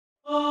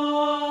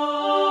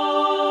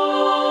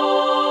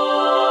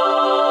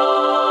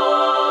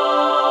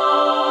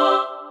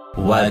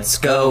What's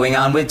going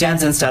on with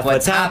dance and stuff?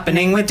 What's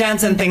happening with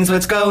dance and things?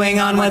 What's going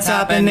on? What's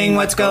happening?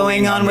 What's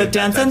going on with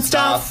dance and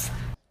stuff?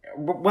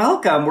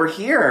 Welcome. We're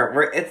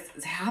here.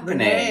 It's happening.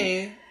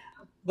 Renee,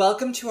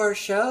 welcome to our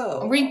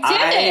show. We did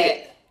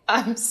it.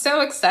 I'm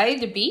so excited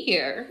to be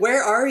here.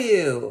 Where are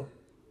you?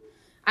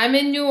 I'm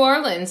in New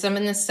Orleans. I'm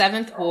in the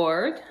 7th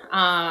Ward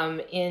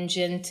in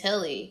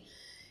Gentilly.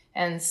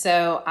 And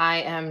so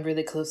I am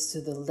really close to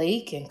the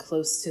lake and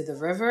close to the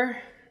river,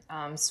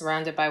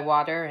 surrounded by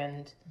water.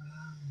 And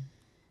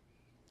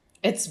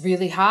it's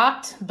really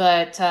hot,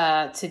 but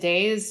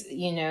today's,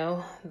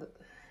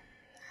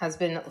 has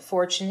been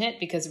fortunate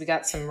because we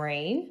got some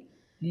rain.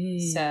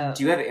 So,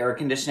 do you have air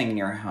conditioning in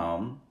your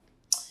home?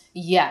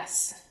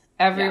 Yes.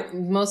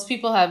 Most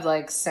people have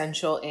like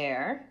central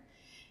air.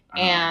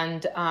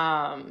 And,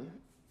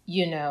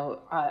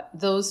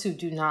 those who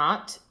do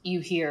not, you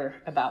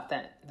hear about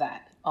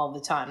that all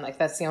the time. Like,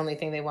 that's the only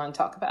thing they want to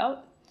talk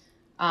about.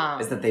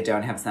 Is that they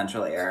don't have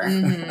central air.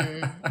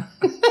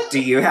 Mm-hmm. Do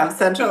you have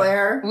central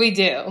air? We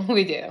do.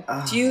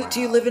 Oh, Do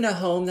you live in a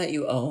home that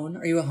you own?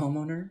 Are you a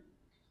homeowner?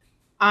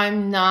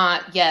 I'm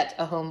not yet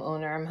a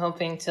homeowner. I'm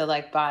hoping to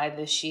buy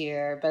this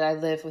year, but I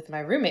live with my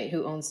roommate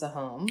who owns the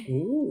home.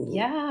 Ooh.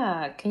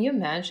 Yeah. Can you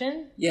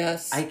imagine?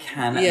 Yes. I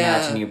can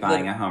imagine you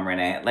buying a home,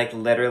 Renee. Like,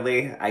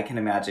 literally, I can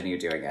imagine you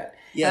doing it.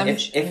 Yeah.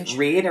 If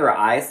Reed or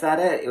I said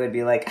it, it would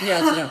be like,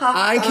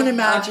 I can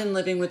imagine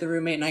living with a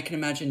roommate, and I can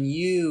imagine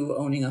you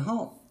owning a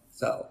home.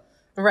 So.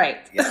 Right.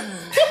 Yeah.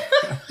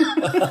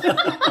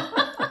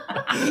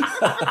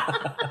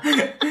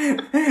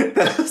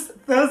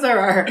 Those are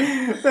our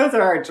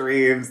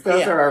dreams.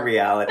 Those are our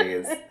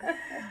realities.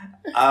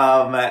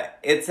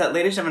 It's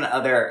ladies and gentlemen,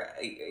 other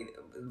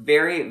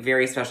very,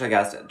 very special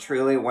guest,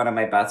 truly one of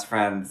my best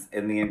friends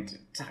in the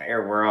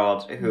entire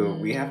world, who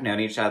we have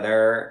known each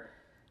other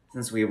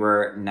since we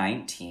were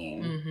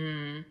 19.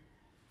 Mm-hmm.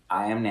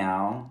 I am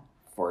now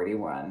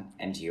 41,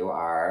 and you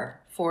are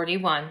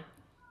 41.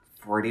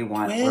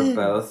 41. Twins. We're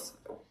both.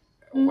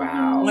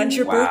 Wow. When's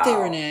your birthday,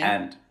 Renee?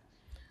 And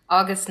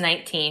August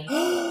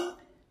 19th.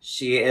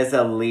 she is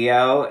a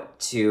Leo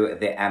to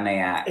the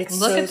MAX.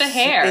 Look at the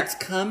hair. It's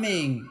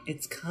coming.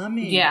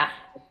 Yeah.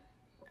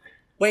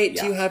 Wait,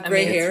 do you have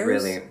gray hairs?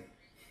 Really.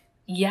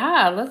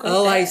 Yeah, look right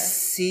Oh, there. I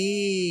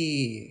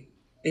see.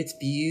 It's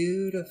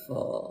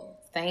beautiful.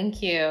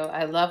 Thank you.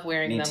 I love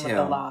wearing Me them too. with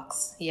the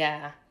locks.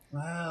 Yeah.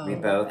 Wow. We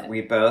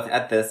both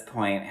at this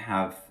point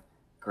have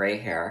gray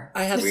hair.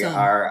 I have we some.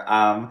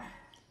 Are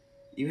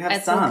you have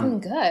It's some. looking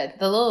good.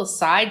 The little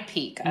side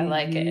peak. I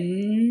like it.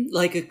 Mm-hmm.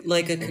 Like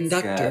a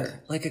conductor. good.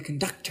 Like a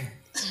conductor.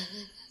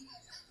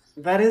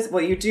 That is,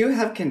 well, you do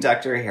have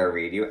conductor hair,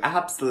 Reed. You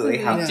absolutely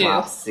have You do.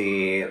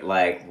 flopsy,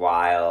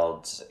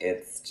 wild.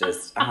 It's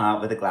just,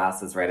 with the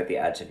glasses right at the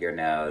edge of your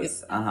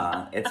nose.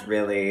 It's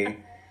really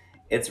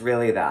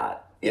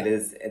that. Yeah.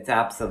 It's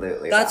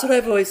absolutely That's that. what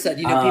I've always said.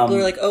 People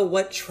are like, oh,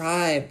 what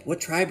tribe?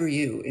 What tribe are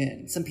you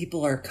in? Some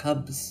people are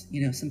Cubs.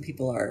 Some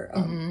people are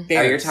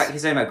bears. Oh,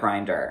 he's talking about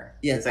Grinder.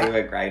 Yes. He's talking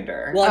about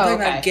Grinder. Well, I'm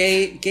talking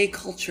okay. about gay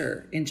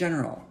culture in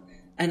general.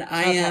 And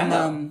I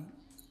am,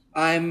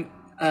 I'm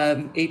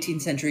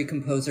 18th century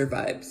composer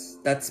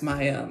vibes. That's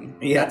my,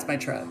 that's my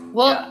tribe.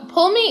 Well,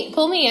 pull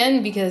me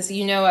in because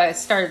I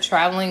started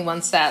traveling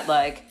once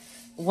the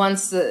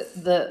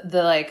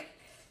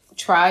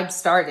tribe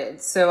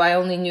started. So I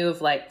only knew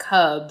of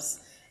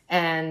cubs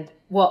and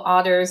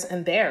otters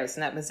and bears,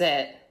 and that was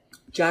it.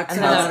 Jack's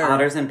And then otter.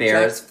 Otters and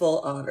bears. Jack's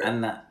full otter.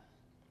 And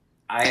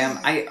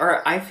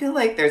I feel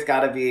like there's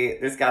gotta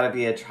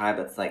be a tribe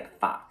that's like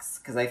fox,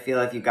 because I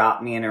feel if you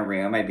got me in a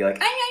room, I'd be like,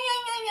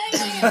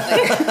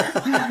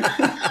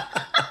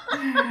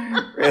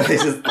 really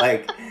just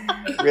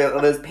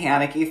those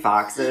panicky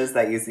foxes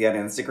that you see on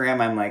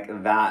Instagram. I'm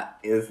like, that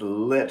is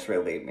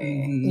literally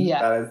me. Mm-hmm.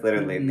 Yeah. That is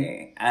literally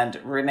me. And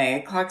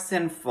Renee clocks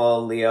in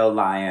full Leo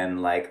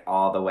lion,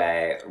 all the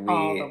way.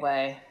 All the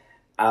way.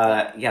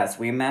 Yes,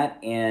 we met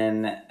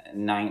in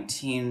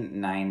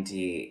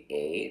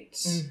 1998.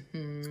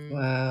 Mm-hmm.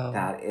 Wow.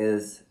 That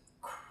is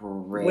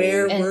crazy.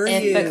 Where In were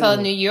Ithaca,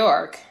 you? New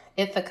York.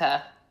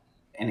 Ithaca.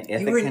 In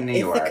You were Ithaca, in New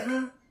York.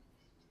 Ithaca?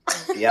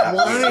 Yeah,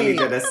 Why? we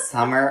did a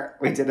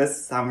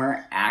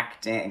summer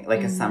acting,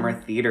 a summer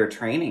theater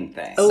training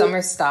thing. Oh.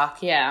 Summer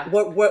stock, yeah.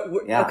 What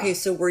Yeah. Okay,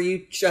 so were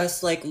you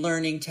just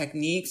learning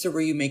techniques, or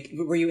were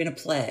you in a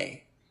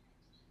play?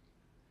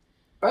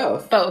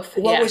 Both. Both.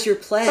 What yeah. was your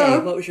play? Oh.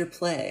 What was your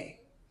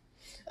play?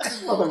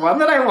 Well, the one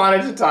that I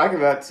wanted to talk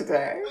about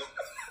today.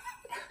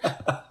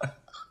 The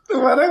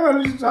one I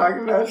wanted to talk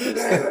about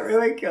today that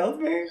really killed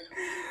me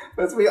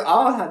was we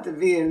all had to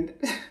be in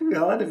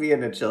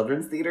a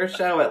children's theater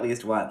show at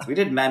least once. We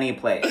did many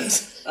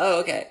plays. Oh,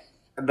 okay.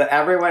 But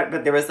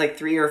there was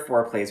 3 or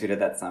 4 plays we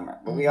did that summer.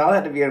 But we all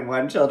had to be in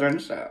one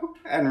children's show.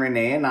 And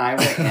Renee and I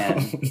were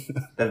in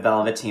The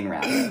Velveteen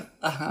Rabbit.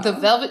 The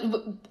Velvet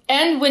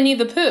and Winnie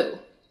the Pooh.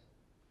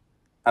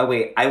 Oh,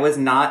 wait. I was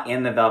not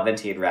in The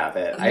Velveteen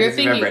Rabbit. I just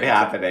remember it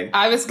happening.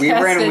 I was We were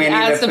in casted Winnie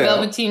as the the Pooh.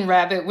 Velveteen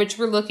Rabbit, which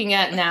we're looking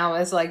at now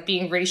as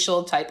being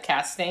racial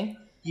typecasting.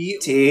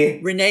 T.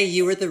 Renee,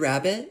 you were the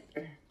rabbit?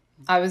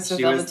 I was the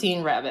She was-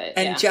 Velveteen Rabbit.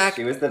 And yeah. Jack,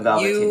 She was the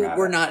Velveteen you Rabbit.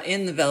 were not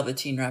in the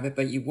Velveteen Rabbit,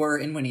 but you were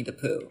in Winnie the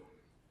Pooh.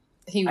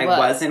 He I was.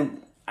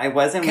 wasn't. Can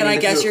Winnie I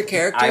the guess Pooh. your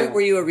character?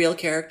 Were you a real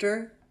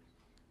character?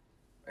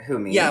 Who,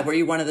 me? Yeah, were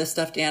you one of the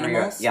stuffed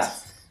animals?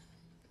 Yes.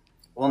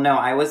 Well, no,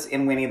 I was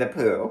in Winnie the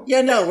Pooh.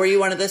 Yeah, no, were you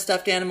one of the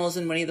stuffed animals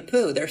in Winnie the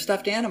Pooh? They're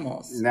stuffed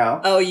animals.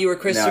 No. Oh, you were No,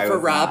 I Christopher was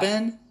not.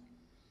 Robin?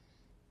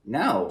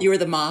 No. You were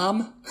the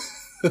mom?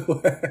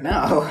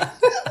 No.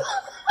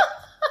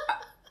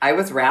 I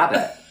was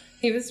Rabbit.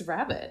 He was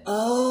Rabbit.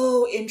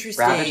 Oh,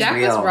 interesting. Rabbit's Jack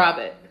real. was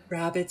Rabbit.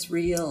 Rabbit's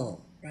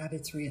real.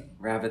 Rabbit's real.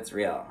 Rabbit's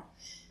real.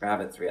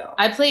 Rabbit's real.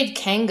 I played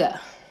Kanga.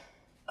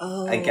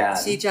 Oh, Again,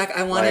 see, Jack,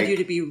 I wanted like- you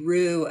to be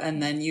Rue,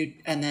 and then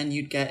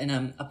you'd get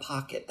in a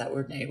pocket that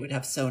Renee would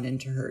have sewn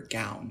into her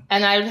gown.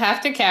 And I would have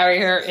to carry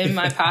her in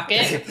my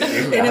pocket.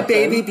 In a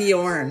baby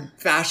Bjorn,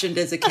 fashioned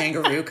as a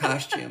kangaroo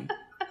costume.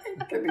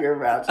 Can you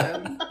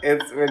imagine?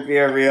 It'd be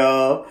a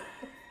real.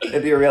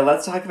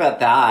 Let's talk about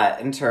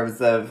that in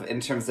terms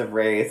of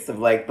race, of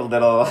like the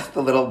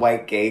little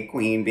white gay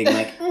queen being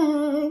like,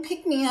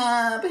 pick me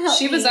up. Help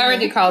She was me."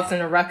 already caused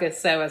in a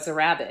ruckus, though, as a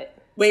rabbit.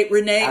 Wait,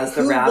 Renee, As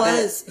the who rabbit?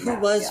 was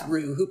Yeah.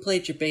 Rue? Who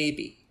played your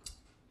baby?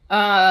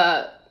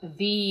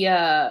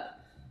 The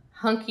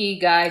hunky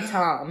guy,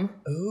 Tom.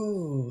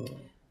 Ooh.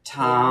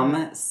 Tom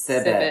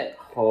Sibbitt.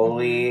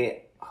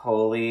 Sibbitt.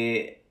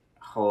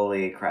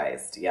 Holy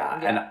Christ. Yeah.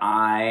 Yeah. And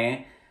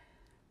I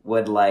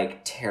would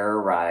like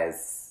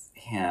terrorize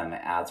him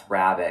as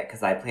Rabbit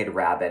because I played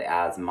Rabbit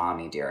as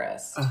Mommy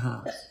Dearest.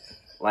 Uh-huh.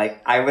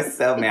 Like, I was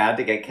so mad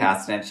to get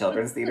cast in a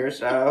children's theater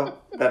show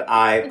that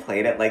I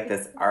played it like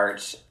this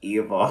arch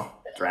evil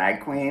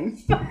drag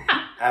queen.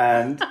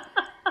 And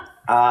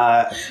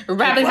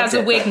Rabbit has a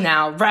loved it. wig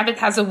now. Rabbit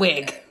has a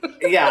wig.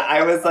 yeah,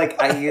 I was like,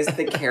 I used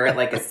the carrot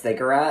like a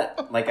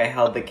cigarette. Like, I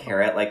held the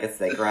carrot like a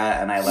cigarette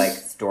and I like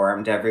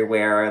stormed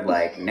everywhere,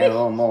 like,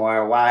 no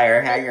more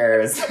wire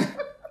hangers.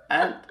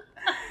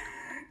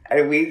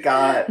 and we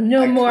got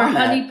No a more comment.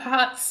 honey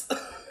pots.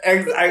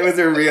 It was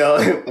a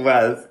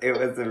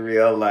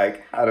real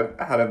like how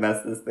to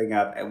mess this thing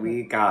up, and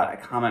we got a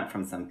comment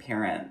from some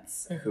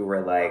parents who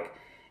were like,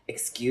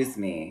 "Excuse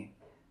me,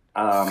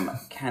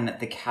 can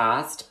the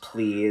cast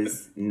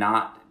please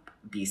not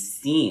be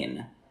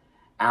seen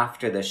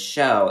after the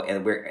show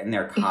and we're in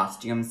their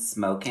costumes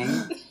smoking?"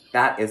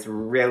 That is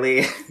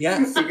really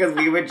Yes. because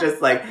we would just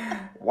like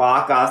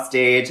walk off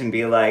stage and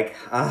be like,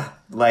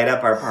 light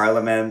up our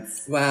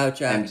parliaments. Wow,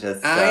 Jack. And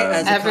just, I,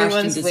 as a costume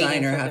Everyone's waiting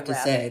designer, for have the to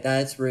rabbit. say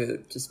that's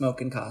rude to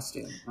smoke in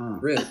costume.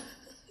 Rude.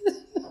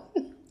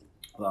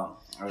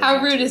 Well,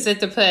 How rude is it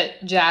to put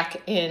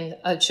Jack in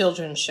a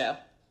children's show?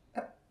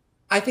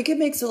 I think it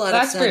makes a lot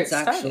That's of where it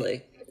sense, started.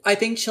 actually. I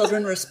think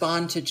children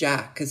respond to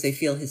Jack because they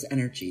feel his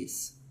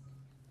energies.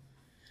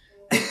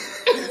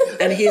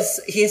 And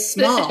he's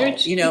small.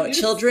 energies. You know,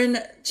 children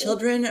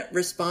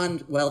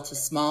respond well to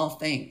small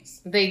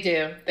things. They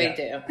do. They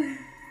do.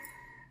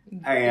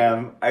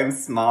 I'm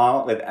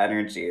small with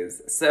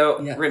energies.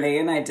 So Yeah. Renee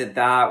and I did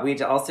that. We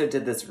also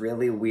did this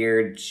really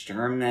weird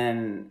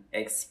German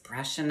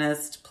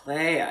expressionist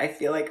play, I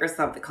feel like, or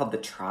something called The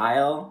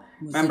Trial.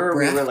 Was it Remember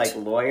we were Brecht? like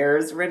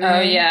lawyers, Renee?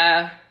 Oh,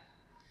 yeah.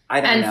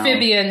 I don't know.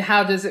 Amphibian,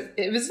 how does it...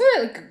 Wasn't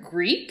it like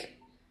Greek?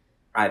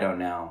 I don't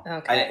know.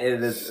 Okay.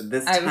 This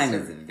I was- time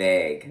is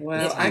vague.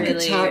 Well, It's I could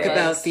really talk good.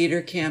 about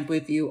theater camp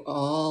with you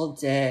all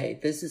day.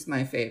 This is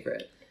my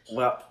favorite.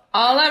 Well,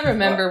 All I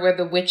remember were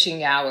the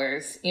witching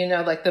hours. You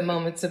know, like the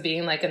moments of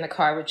being like in the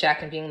car with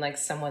Jack and being like,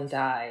 someone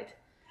died.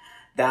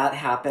 that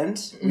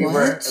happened.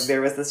 What?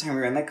 There was this time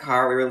we were in the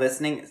car. We were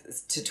listening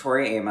to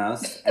Tori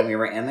Amos, and we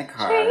were in the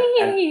car.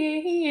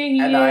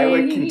 And I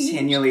would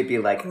continually be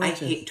like, I Gorgeous.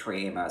 hate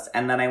Tori Amos.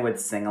 And then I would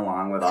sing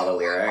along with all the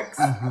lyrics.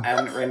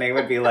 And Renee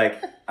would be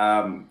like,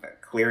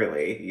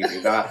 clearly you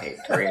do not hate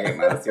Tori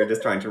Amos. You're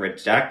just trying to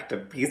reject a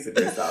piece of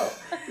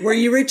yourself. Were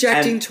you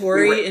rejecting And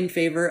Tori we were- in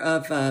favor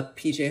of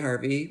PJ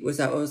Harvey? Was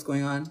that what was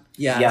going on?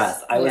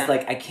 Yes. I was Yeah.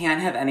 like, I can't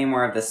have any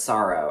more of the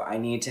sorrow. I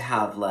need to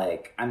have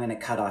like, I'm going to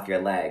cut off your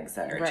legs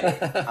energy. Right.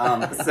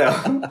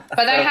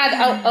 But I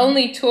had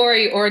only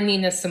Tori or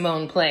Nina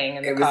Simone playing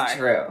in the It car. was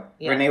true.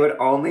 Yeah. Renee would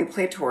only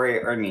play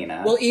Tori or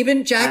Nina. Well,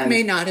 even Jack And-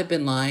 may not have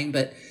been lying,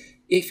 but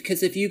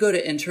if you go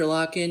to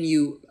Interlaken,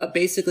 you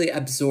basically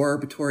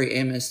absorb Tori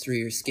Amos through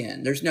your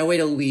skin. There's no way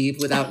to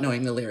leave without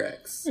knowing the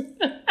lyrics.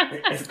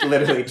 It's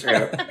literally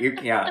true. You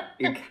cannot.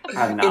 In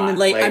the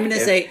late, I'm going to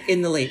say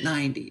in the late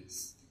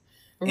 90s.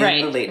 Right.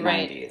 in the late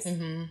right. 90s.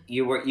 Mhm.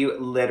 You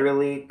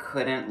literally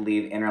couldn't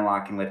leave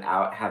Interlaken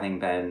without having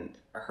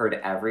heard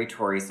every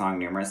Tory song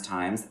numerous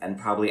times and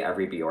probably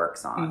every Bjork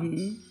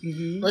song.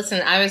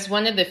 Listen, I was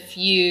one of the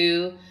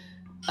few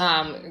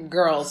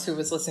girls who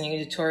was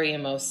listening to Tori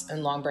Amos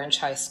in Long Branch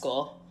High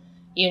School.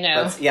 You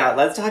know,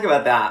 Let's talk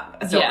about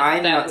that. So Yeah, I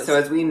know, that was- so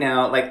as we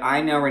know, like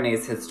I know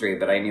Renee's history,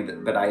 but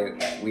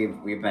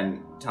we've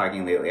been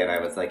talking lately, and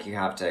I was like, you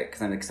have to,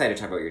 because I'm excited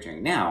to talk about what you're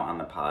doing now on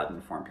the pod and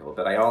inform people,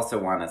 but I also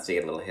want to say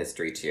a little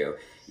history too.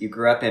 You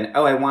grew up in,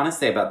 I want to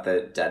say about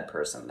the dead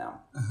person though.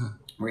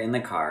 We're in the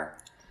car,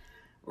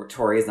 where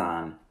Tori's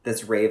on,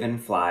 this raven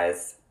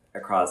flies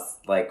across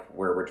like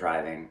where we're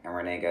driving, and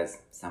Renee goes,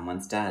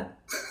 "Someone's dead,"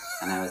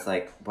 and I was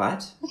like,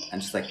 "What?"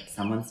 And she's like,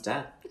 "Someone's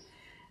dead."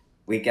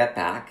 We get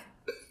back,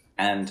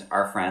 and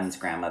our friend's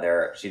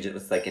grandmother, she just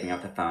was like getting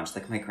off the phone. She's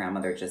like, "My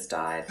grandmother just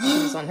died." She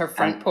was on her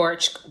front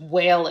porch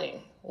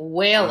wailing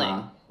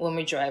when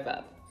we drive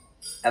up.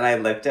 And I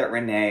looked at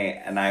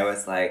Renee, and I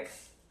was like,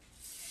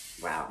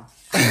 "Wow."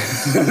 And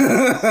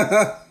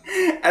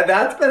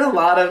that's been a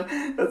lot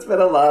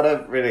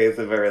of Renee's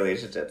of our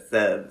relationship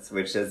since,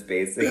 which is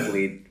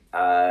basically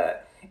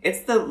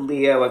it's the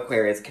Leo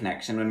Aquarius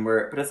connection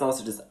but it's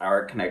also just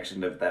our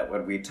connection of that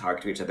when we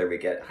talk to each other we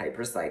get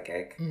hyper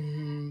psychic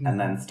and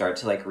then start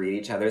to like read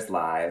each other's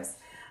lives.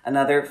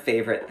 Another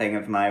favorite thing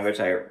of mine, which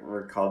I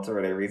recalled to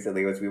Renee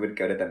recently, was we would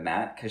go to the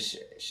Met because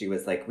she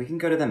was like, "We can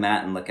go to the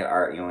Met and look at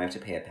art. You only have to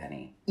pay a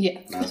penny." Yeah.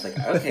 And I was like,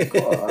 "Okay,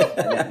 cool." I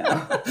didn't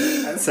know.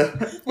 And so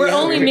we're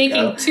only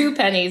making 2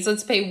 pennies.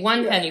 Let's pay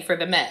 1 penny for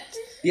the Met.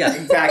 Yeah,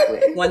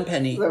 exactly. 1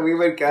 penny. So we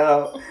would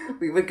go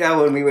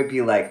and we would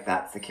be like,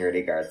 "That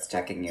security guard's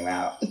checking you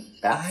out.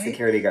 That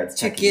security guard's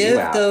checking you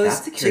out."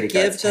 To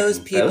give those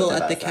people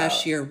at the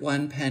cashier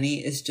 1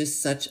 penny is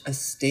just such a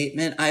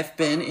statement. I've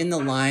been in the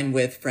line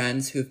with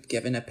friends who've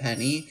given a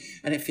penny,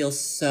 and it feels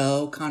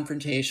so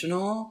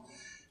confrontational.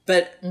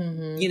 But,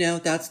 you know,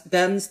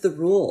 them's the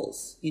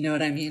rules. You know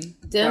what I mean?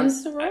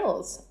 Them's the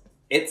rules.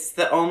 It's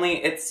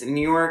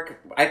New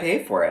York. I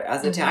pay for it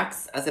as a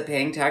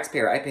paying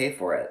taxpayer. I pay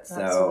for it. So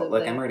Absolutely.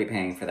 look, I'm already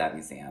paying for that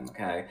museum.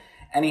 Okay.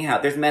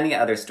 Anyhow, there's many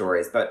other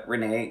stories, but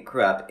Renee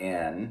grew up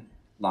in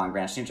Long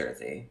Branch, New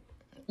Jersey.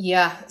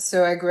 Yeah.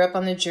 So I grew up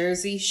on the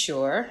Jersey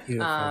Shore.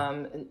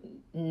 Beautiful.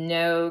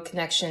 No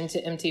connection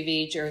to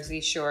MTV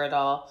Jersey Shore at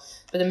all.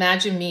 But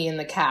imagine me in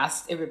the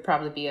cast. It would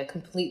probably be a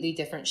completely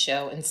different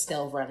show and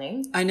still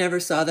running. I never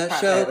saw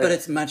that show, but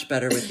it's much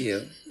better with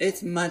you.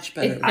 It's much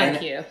better.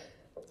 Thank you.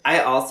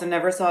 I also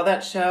never saw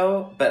that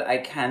show, but I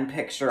can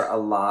picture a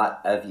lot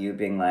of you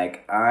being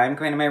like, "I'm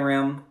going to my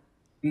room."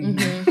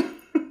 Mm-hmm.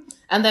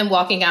 And then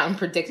walking out and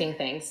predicting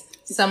things.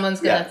 Someone's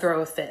going to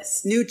throw a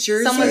fist. New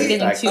Jersey. Someone's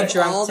getting too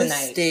drunk all tonight.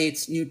 The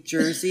states, New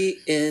Jersey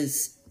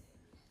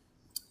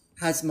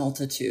has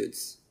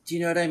multitudes. Do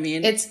you know what I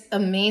mean? It's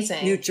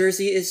amazing. New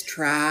Jersey is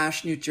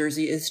trash. New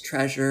Jersey is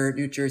treasure.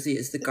 New Jersey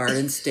is the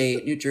Garden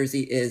State. New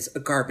Jersey is a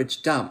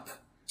garbage dump.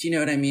 Do you know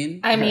what I mean?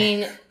 I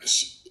mean,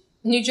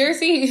 New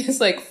Jersey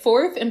is like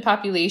 4th in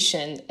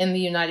population in the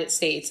United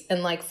States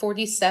and like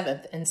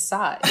 47th in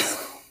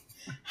size.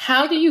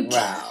 How do you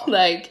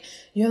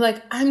you're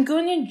like, I'm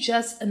going to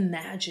just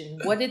imagine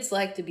what it's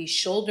like to be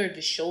shoulder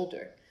to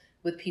shoulder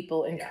with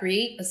people and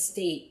create a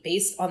state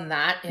based on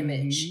that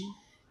image,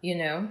 you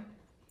know?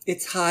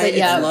 It's high, it's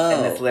low.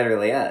 And that's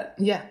literally it.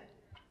 Yeah.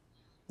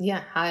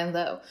 Yeah, high and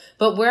low.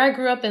 But where I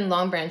grew up in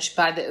Long Branch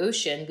by the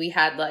ocean, we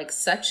had like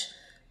such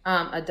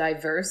a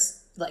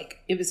diverse, like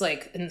it was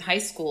like in high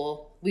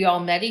school, we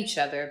all met each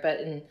other, but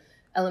in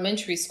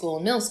elementary school,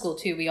 middle school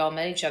too, we all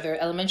met each other.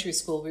 Elementary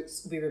school,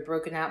 we were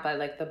broken out by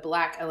like the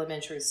Black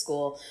elementary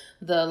school,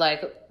 the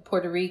like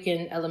Puerto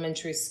Rican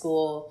elementary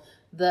school,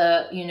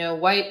 the, you know,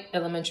 white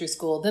elementary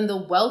school, then the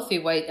wealthy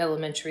white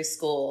elementary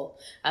school.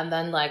 And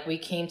then like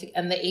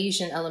and the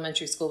Asian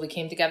elementary school, we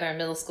came together in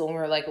middle school and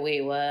we were like,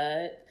 wait,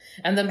 what?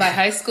 And then by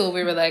high school,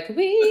 we were like,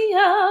 we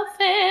are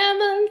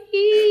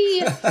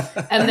family.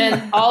 And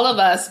then all of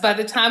us, by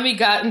the time we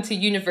got into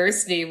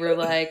university, we're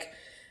like,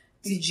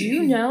 did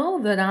you know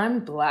that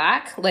I'm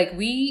Black? Like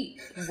we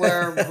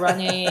were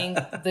running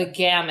the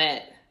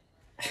gamut.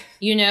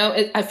 You know,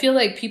 I feel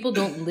like people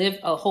don't live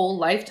a whole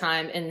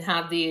lifetime and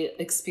have the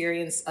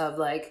experience of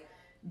like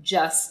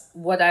just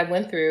what I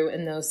went through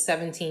in those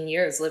 17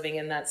 years living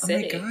in that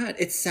city. Oh my God.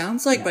 It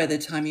sounds like by the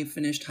time you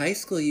finished high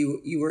school,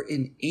 you were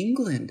in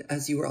England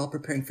as you were all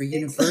preparing for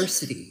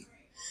university.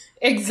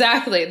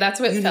 Exactly. That's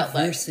what it felt like.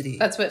 University.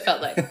 That's what it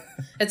felt like.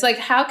 It's like,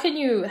 how can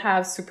you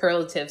have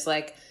superlatives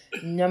like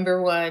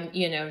number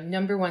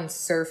one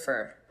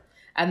surfer,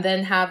 and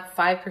then have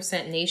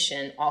 5%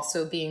 nation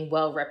also being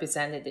well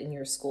represented in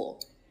your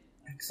school?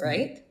 Excellent.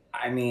 Right?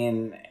 I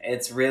mean,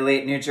 it's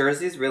really, New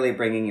Jersey's really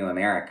bringing you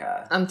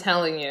America. I'm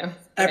telling you,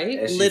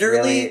 right?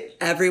 Literally,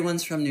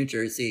 everyone's from New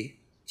Jersey.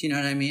 Do you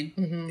know what I mean?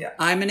 Mm-hmm. Yeah.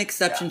 I'm an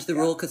exception to the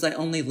rule because I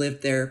only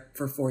lived there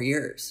for 4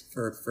 years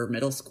for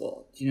middle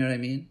school. Do you know what I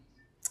mean?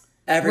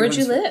 Where'd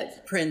you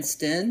live?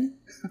 Princeton.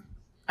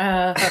 She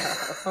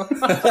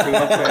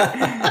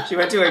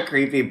went to a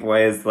creepy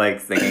boys like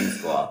singing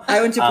school.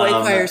 I went to boy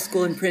choir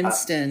school in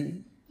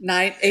Princeton.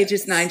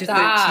 Ages 9 to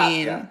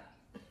 13.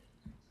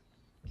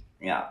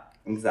 Yeah,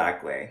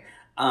 exactly.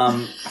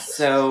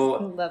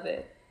 So love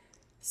it.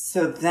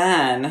 So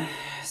then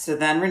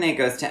Renee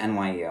goes to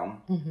NYU.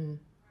 Mm-hmm.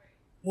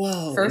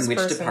 Whoa! First in which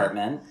person.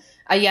 department?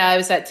 Yeah, I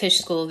was at Tisch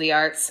School of the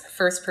Arts.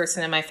 First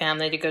person in my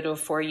family to go to a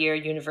 4-year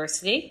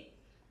university.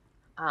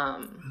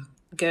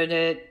 Go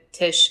to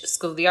Tisch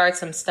School of the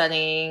Arts. I'm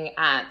studying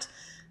at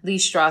Lee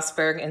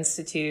Strasberg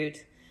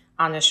Institute.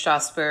 Anna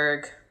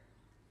Strasberg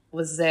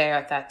was there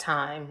at that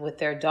time with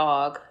their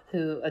dog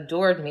who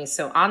adored me.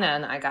 So Anna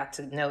and I got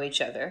to know each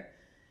other.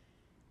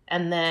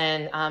 and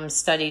then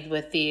studied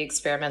with the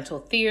experimental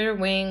theater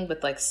wing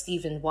with like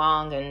Stephen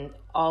Wong and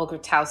Al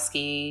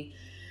Grotowski,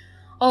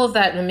 all of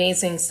that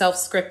amazing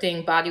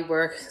self-scripting body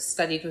work.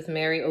 Studied with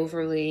Mary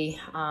Overly.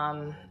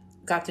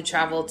 Got to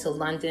travel to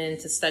London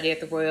to study at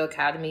the Royal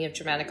Academy of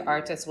Dramatic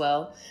Art as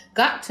well.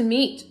 Got to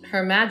meet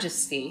Her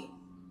Majesty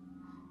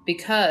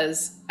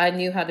because I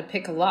knew how to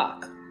pick a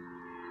lock.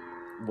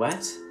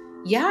 What?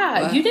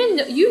 Yeah, what?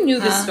 You knew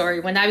the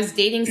story when I was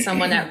dating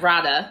someone at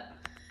RADA.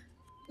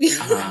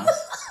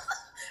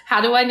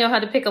 How do I know how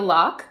to pick a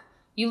lock?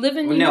 You live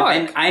in New York.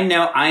 And I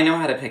know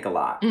how to pick a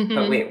lock. Mm-hmm.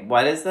 But wait,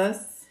 what is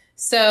this?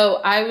 So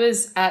I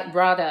was at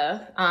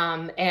RADA,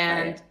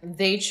 and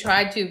they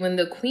tried to, when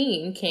the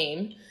Queen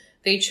came,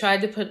 they tried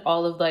to put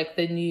all of like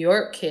the New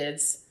York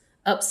kids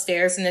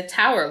upstairs in a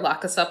tower,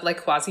 lock us up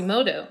like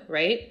Quasimodo,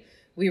 right?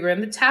 We were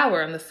in the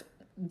tower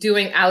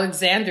doing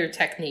Alexander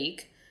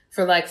technique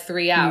for like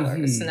 3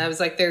 hours. And I was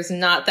like, there's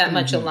not that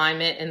much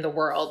alignment in the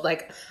world.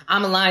 Like,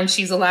 I'm aligned,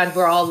 she's aligned,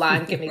 we're all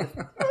aligned. Get me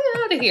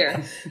out of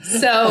here.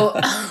 So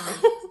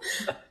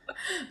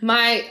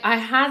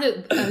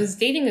I was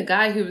dating a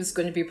guy who was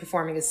going to be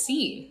performing a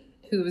scene,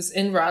 who was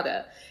in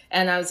RADA.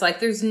 And I was like,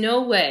 there's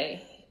no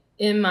way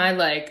in my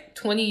like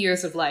 20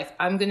 years of life,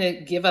 I'm going to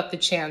give up the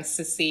chance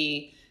to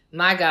see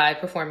my guy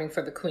performing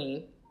for the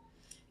Queen.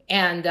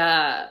 And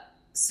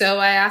so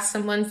I asked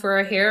someone for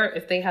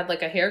if they had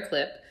like a hair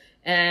clip,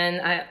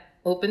 and I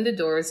opened the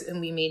doors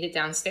and we made it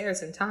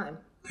downstairs in time.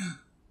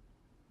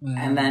 Wow.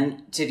 And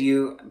then did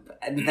you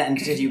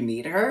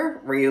meet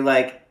her? Were you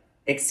like,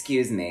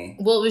 excuse me?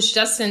 Well, it was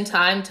just in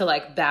time to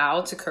like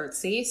bow to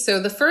curtsy. So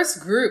the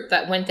first group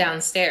that went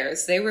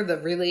downstairs, they were the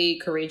really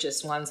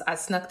courageous ones. I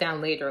snuck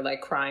down later,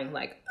 like crying,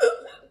 like,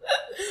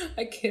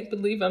 I can't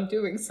believe I'm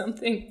doing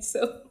something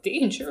so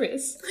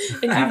dangerous.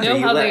 And you know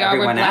how they are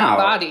with black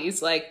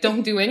bodies. Like,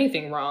 don't do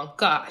anything wrong.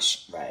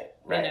 Gosh. Right.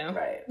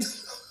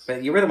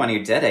 But you were the one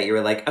who did it. You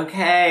were like,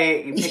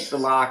 okay, you picked the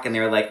lock, and they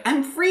were like,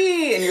 I'm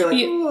free. And you're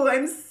like, ooh,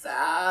 I'm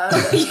sad.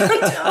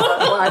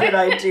 Why did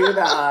I do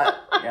that?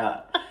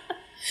 Yeah.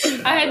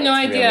 I had no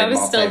idea. Really I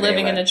was still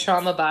living in a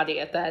trauma body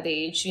at that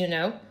age, you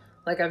know?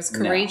 Like, I was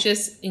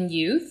courageous in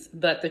youth,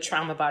 but the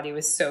trauma body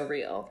was so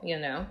real, you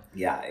know?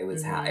 Yeah, it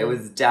was it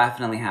was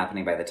definitely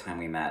happening by the time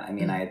we met. I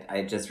mean,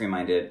 I just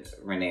reminded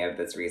Renee of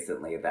this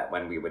recently, that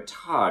when we would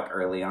talk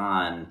early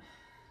on,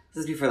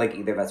 this is before like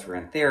either of us were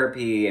in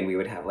therapy, and we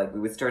would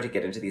start to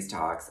get into these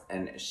talks,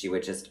 and she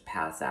would just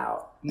pass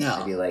out. No.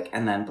 She'd be like,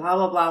 and then blah,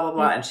 blah, blah, blah,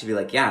 blah. And she'd be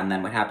like, yeah, and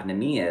then what happened to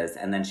me is,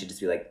 and then she'd just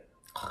be like,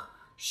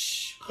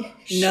 shh.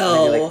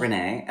 No. And I'd be like,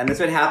 Renee. And this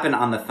would happen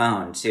on the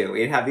phone too.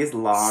 We'd have these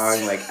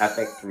long, like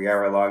epic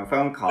 3-hour long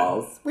phone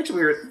calls, which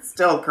we were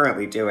still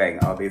currently doing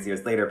all these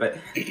years later. But,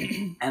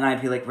 and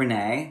I'd be like,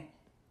 Renee.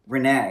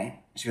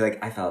 She'd be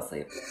like, I fell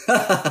asleep.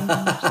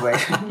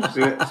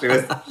 she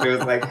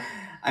was like,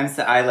 I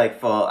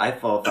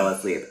full fell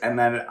asleep. And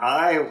then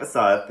I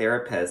saw a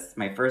therapist,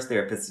 my first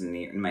therapist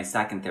my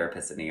second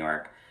therapist in New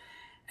York.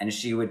 And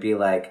she would be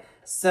like,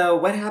 so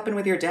what happened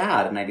with your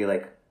dad? And I'd be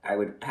like, I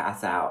would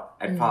pass out.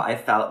 Would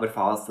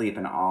fall asleep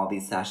in all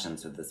these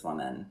sessions with this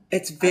woman.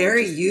 It's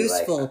very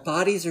useful.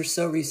 Bodies are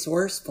so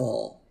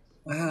resourceful.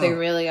 Wow. They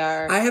really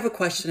are. I have a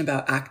question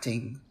about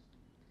acting.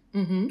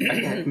 Mm-hmm.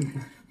 Okay.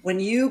 When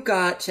you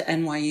got to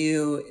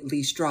NYU,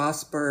 Lee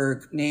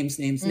Strasberg, names,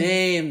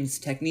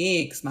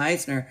 techniques,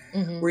 Meisner,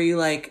 were you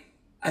like,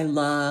 I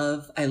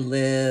love, I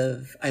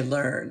live, I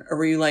learn? Or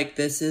were you like,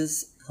 this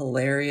is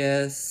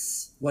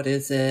hilarious? What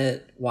is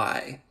it?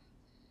 Why?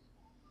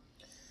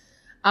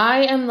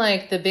 I am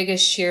like the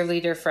biggest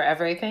cheerleader for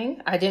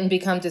everything. I didn't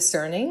become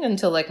discerning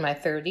until like my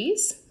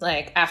 30s,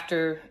 like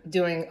after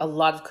doing a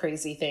lot of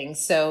crazy things.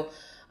 So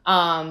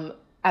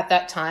at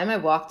that time I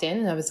walked in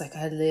and I was like,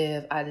 I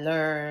live, I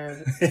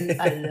learn,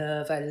 I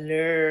love, I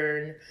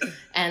learn.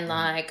 And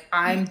like,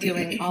 I'm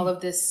doing all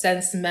of this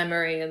sense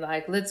memory,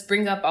 like, let's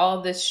bring up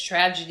all this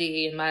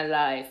tragedy in my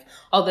life.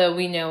 Although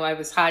we know I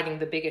was hiding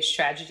the biggest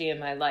tragedy in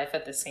my life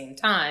at the same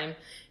time,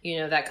 you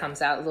know, that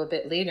comes out a little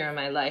bit later in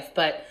my life.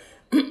 But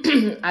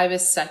I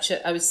was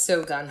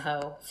so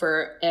gung-ho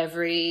for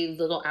every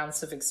little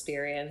ounce of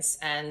experience.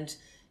 And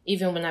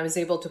even when I was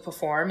able to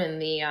perform in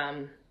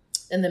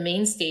the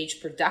main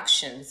stage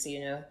productions, you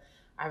know,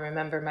 I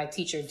remember my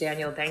teacher,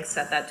 Daniel Banks,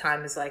 at that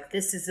time was like,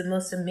 this is the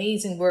most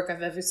amazing work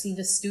I've ever seen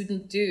a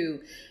student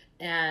do.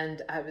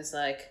 And I was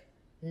like,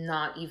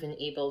 not even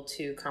able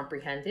to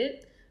comprehend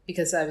it,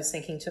 because I was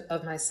thinking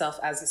of myself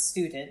as a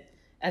student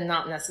and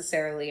not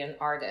necessarily an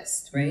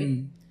artist, right?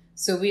 Mm.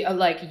 So we are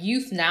like,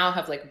 youth now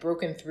have like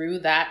broken through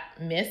that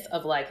myth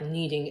of like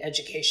needing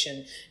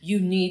education. You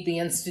need the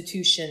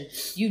institution.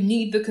 You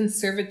need the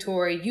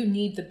conservatory. You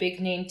need the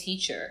big name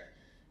teacher,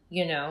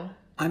 you know?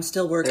 I'm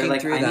still working like,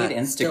 through that. I need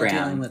Instagram. Still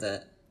dealing with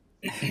it.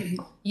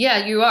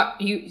 Yeah, you are.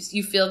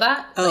 You feel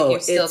that? Oh, like you're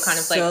still it's kind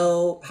of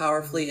so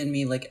powerfully in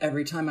me. Like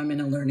every time I'm in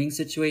a learning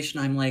situation,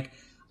 I'm like,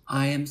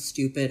 I am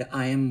stupid.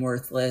 I am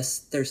worthless.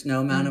 There's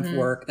no amount of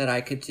work that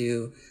I could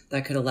do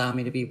that could allow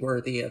me to be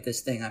worthy of this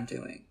thing I'm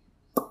doing.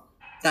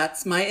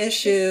 That's my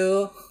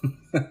issue.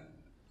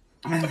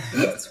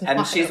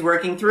 And she's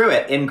working through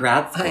it in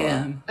grad school. I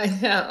am. I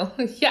know.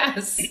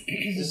 Yes. She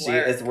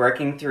is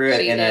working through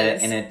it in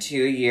a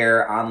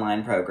 2-year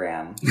online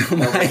program. Oh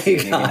my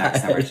Maybe God.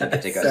 next summer she'll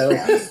get to go to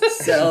France.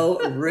 So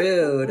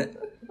rude.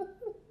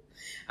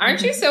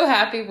 Aren't you so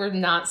happy we're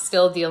not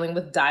still dealing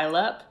with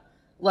dial-up?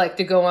 Like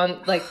to go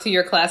on, like to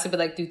your class and be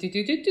like, do.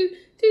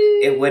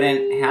 It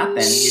wouldn't happen.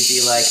 You'd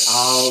be like,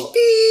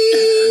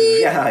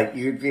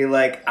 you'd be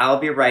like, I'll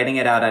be writing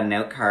it out on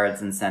note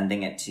cards and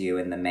sending it to you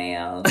in the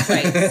mail.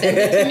 Right, send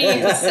it to me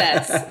in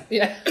sets.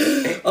 Yeah.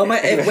 Oh my,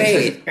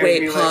 wait,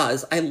 Like,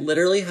 pause. I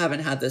literally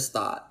haven't had this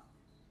thought.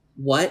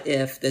 What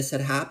if this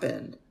had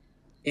happened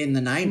in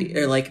the 90s,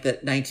 or like in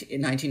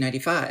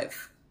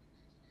 1995?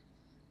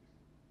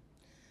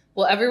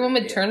 Well, everyone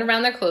would turn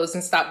around their clothes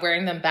and stop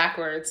wearing them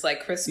backwards,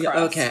 like crisscross.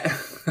 Okay.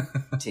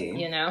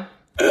 You know?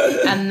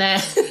 And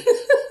then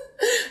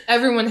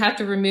everyone had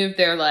to remove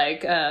their,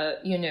 like,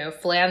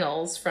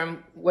 flannels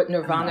from what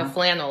Nirvana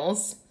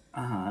flannels.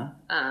 Or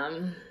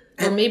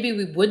maybe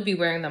we would be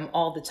wearing them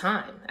all the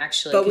time,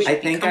 actually. But I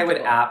think I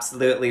would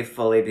absolutely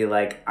fully be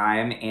like,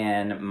 I'm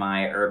in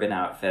my Urban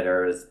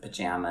Outfitters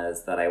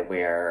pajamas that I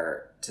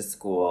wear to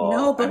school.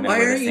 No, but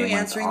why are you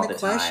answering the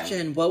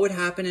question? What would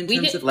happen in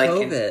terms of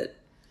COVID?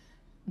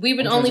 We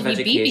would only be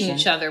beeping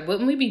each other.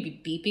 Wouldn't we be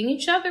beeping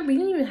each other? We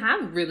didn't even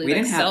have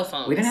cell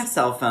phones. We didn't have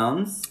cell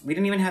phones. We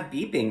didn't even have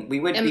beeping. We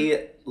would be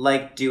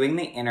like doing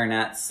the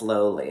internet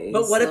slowly.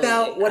 But what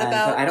about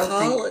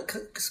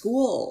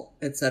school,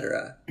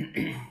 etc.?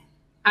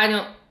 I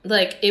don't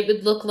like. It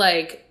would look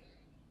like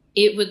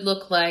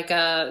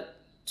a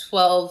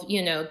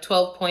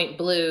 12-point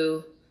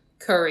blue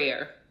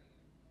courier.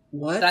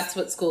 What? That's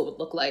what school would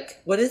look like.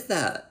 What is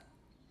that?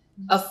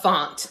 A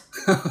font.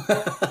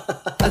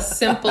 A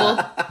simple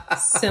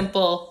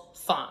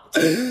font.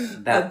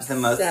 That's the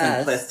most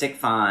simplistic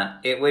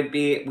font.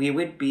 We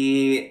would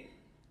be,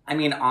 I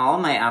mean, all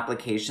my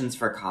applications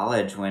for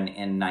college when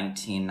in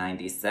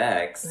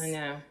 1996. I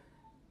know.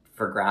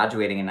 For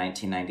graduating in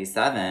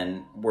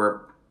 1997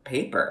 were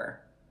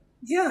paper.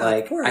 Yeah,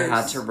 like of course. I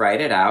had to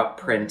write it out,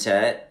 print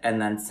it, and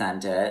then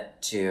send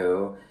it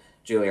to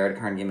Juilliard,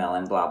 Carnegie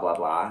Mellon, blah, blah,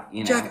 blah.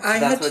 You know, Jack, I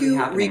had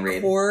to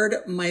record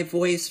my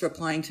voice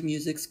replying to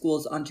music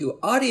schools onto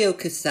audio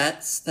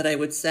cassettes that I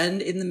would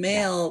send in the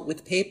mail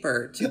with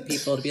paper to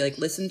people to be like,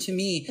 listen to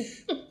me.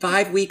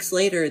 5 weeks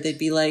later, they'd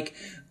be like,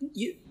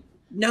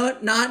 no,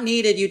 not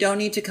needed. You don't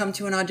need to come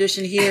to an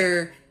audition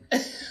here.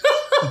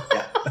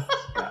 yeah.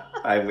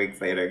 5 weeks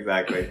later,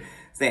 exactly.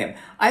 Same.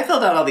 I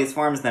filled out all these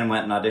forms, then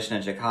went and auditioned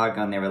in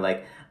Chicago, and they were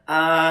like,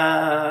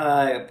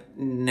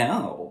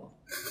 no.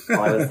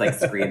 While I was like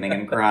screaming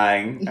and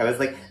crying. I was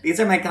like, these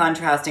are my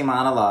contrasting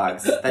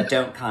monologues that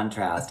don't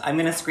contrast. I'm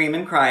going to scream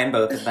and cry in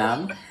both of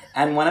them.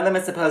 And one of them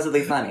is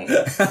supposedly funny.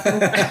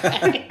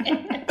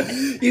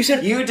 You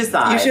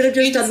decide. You should have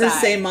just done the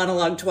same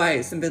monologue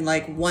twice and been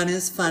like, one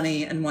is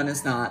funny and one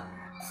is not.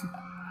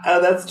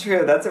 Oh, that's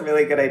true. That's a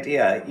really good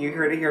idea. You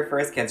heard it here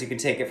first, kids. You can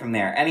take it from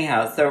there.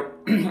 Anyhow, so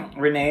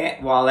Renee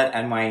Wall at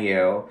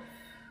NYU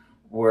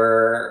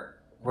were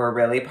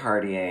really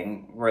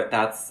partying.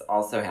 That's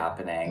also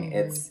happening.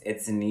 Mm-hmm.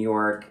 It's New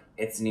York.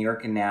 It's New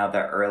York now,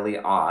 the early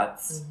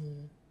aughts.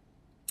 Mm-hmm.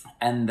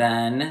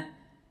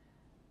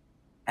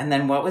 And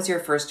then what was your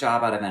first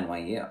job out of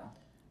NYU?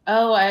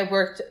 Oh, I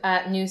worked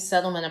at New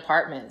Settlement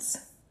Apartments,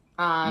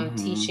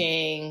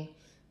 teaching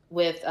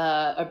with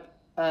a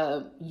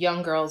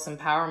young girls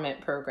empowerment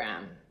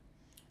program.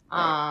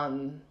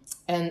 Right.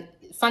 And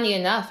funny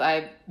enough,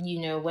 I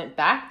went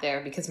back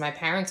there because my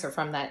parents are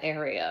from that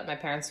area. My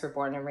parents were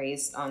born and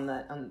raised in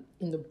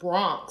the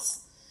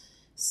Bronx.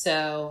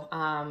 So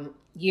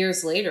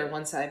years later,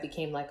 once I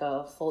became like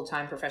a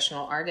full-time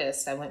professional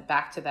artist, I went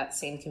back to that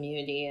same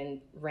community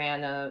and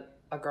ran a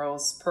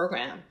girls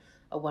program,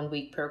 a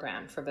 1-week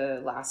program for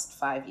the last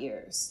 5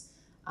 years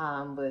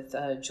with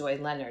Joy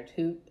Leonard,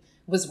 who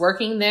was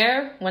working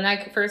there when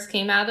I first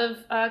came out of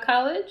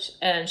college,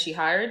 and she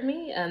hired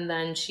me, and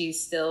then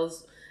she's still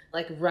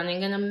like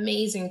running an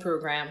amazing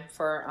program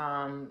for,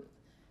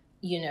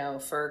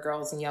 for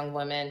girls and young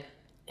women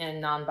and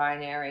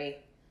non-binary.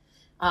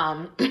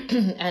 And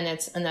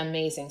it's an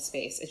amazing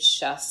space. It's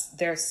just,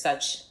 they're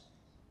such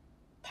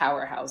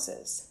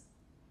powerhouses.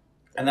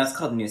 And that's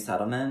called New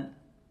Settlement?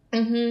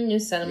 Mm-hmm, New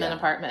Settlement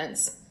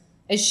Apartments.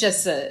 It's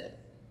just a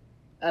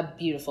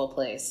beautiful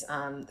place.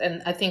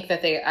 And I think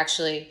that they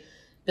actually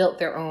built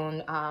their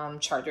own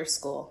charter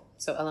school.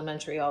 So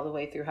elementary all the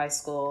way through high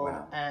school.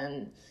 Wow.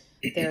 And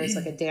there's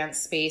like a dance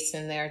space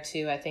in there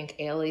too. I think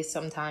Ailey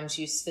sometimes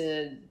used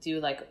to do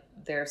like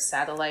their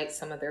satellite,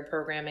 some of their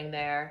programming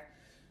there.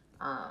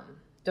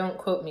 Don't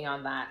quote me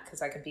on that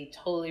because I could be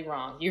totally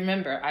wrong. You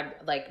remember, I've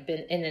like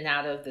been in and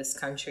out of this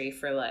country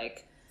for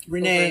like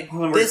Renee,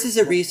 this is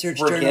a research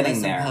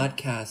journalism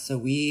podcast, so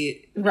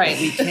we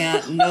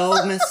can't.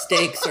 No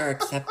mistakes are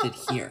accepted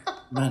here.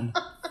 None.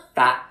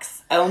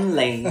 Facts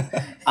only.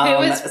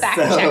 Who is fact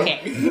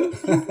checking?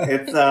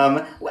 It's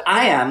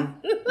I am.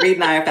 Reed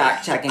and I are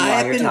fact checking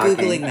while you're talking. I have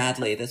been Googling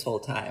madly this whole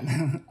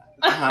time.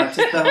 Just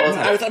the whole time.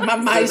 I was like,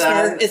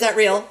 Meisner, is that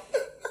real?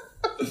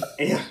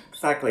 Yeah,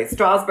 exactly.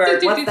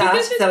 Strasbourg, what's that?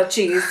 Is that a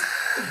cheese?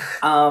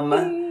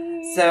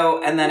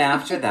 So, and then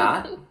after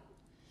that?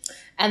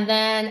 And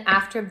then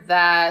after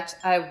that,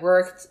 I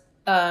worked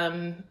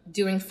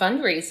doing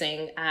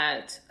fundraising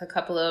at a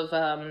couple of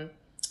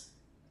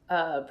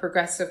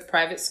progressive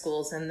private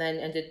schools, and then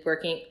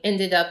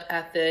ended up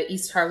at the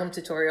East Harlem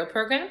tutorial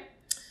program,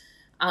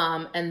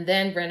 and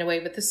then ran away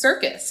with the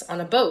circus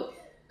on a boat.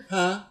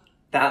 Huh?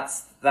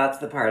 That's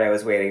the part I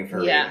was waiting for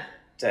Reed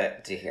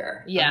to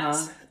hear.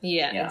 Yes.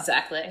 Yeah,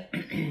 exactly.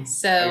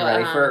 So are you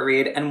ready for it,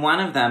 Reed? And one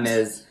of them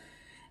is,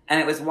 and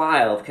it was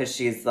wild because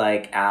she's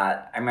like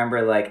I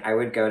remember like I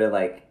would go to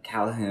like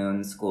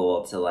Calhoun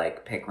school to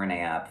like pick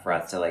Renee up for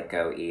us to like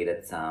go eat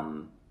at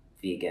some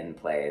vegan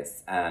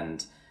place,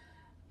 and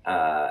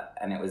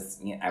it was,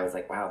 you know, I was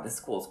like, wow, this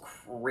school's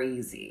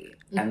crazy.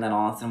 And then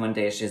all of a sudden one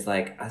day she's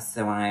like,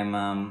 so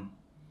I'm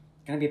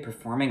gonna be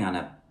performing on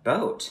a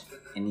boat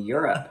in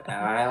Europe.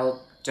 I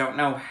don't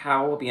know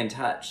how we'll be in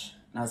touch.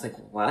 And I was like,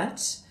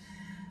 what?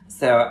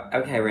 So,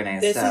 okay, Renee,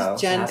 this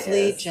is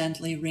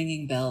gently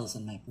ringing bells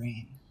in my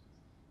brain.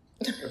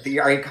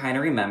 Are you kind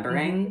of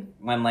remembering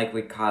when like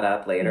we caught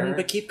up later? Mm-hmm,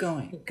 but keep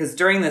going. Because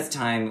during this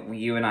time,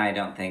 you and I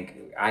don't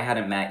think, I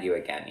hadn't met you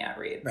again yet,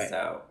 Reed. Right.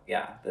 So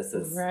yeah, this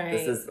is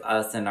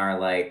us in our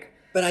like.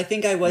 But I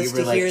think I was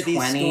to hear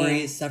these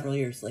stories several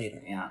years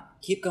later. Yeah.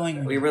 Keep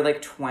going. We were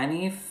like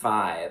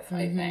 25,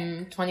 I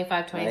think.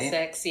 25, 26,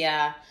 right?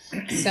 Yeah.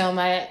 So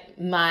my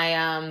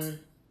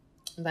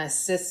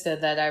sister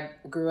that I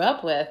grew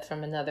up with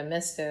from another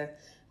mister,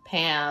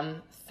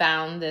 Pam,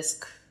 found this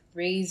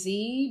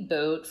crazy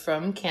boat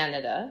from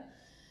Canada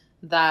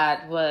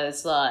that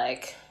was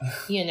like,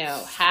 you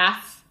know,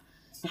 half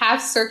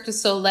Cirque du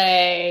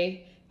Soleil,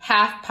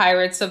 half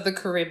Pirates of the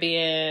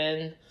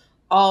Caribbean,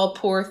 all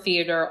poor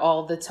theater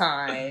all the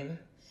time.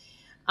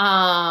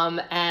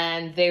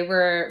 And they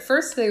were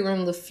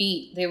in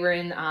Lafitte. They were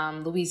in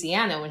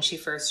Louisiana when she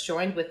first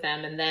joined with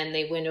them. And then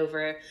they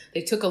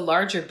took a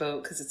larger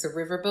boat because it's a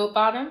riverboat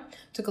bottom,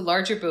 took a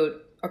larger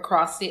boat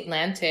across the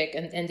Atlantic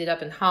and ended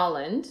up in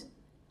Holland.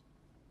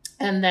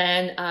 And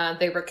then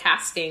they were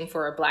casting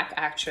for a Black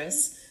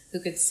actress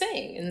who could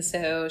sing. And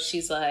so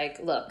she's like,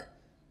 look,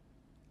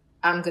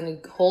 I'm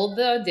going to hold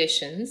the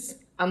auditions.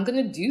 I'm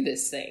going to do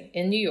this thing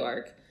in New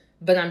York,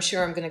 but I'm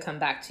sure I'm going to come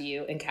back to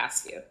you and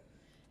cast you.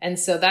 And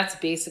so that's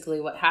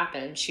basically what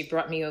happened. She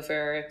brought me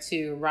over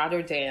to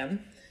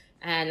Rotterdam,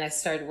 and I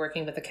started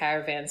working with the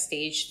Caravan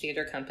Stage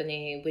Theater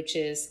Company, which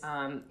is,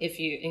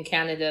 in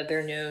Canada,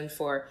 they're known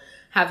for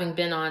having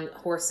been on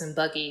horse and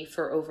buggy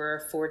for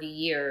over 40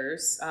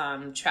 years,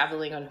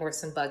 traveling on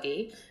horse and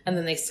buggy. And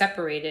then they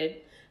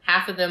separated.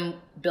 Half of them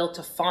built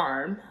a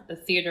farm, a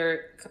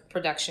theater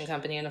production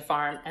company and a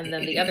farm. And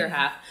then the other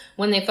half,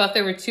 when they thought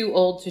they were too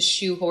old to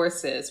shoe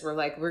horses, were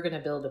like, we're going to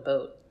build a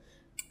boat.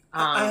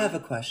 I have a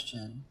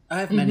question. I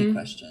have many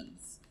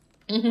questions.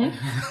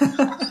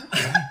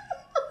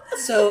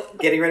 So,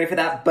 getting ready for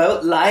that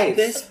boat life.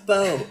 This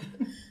boat.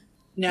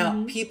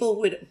 Now, people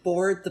would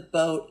board the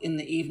boat in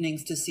the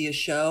evenings to see a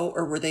show,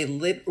 or would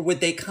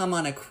they come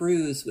on a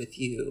cruise with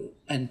you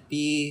and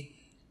be?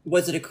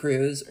 Was it a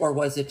cruise, or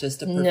was it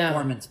just a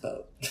performance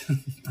boat?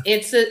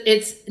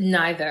 It's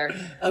neither.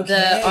 Okay.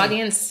 The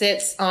audience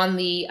sits on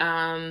the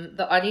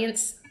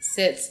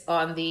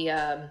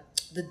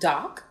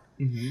dock.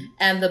 Mm-hmm.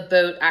 And the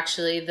boat,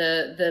 actually,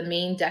 the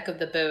main deck of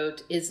the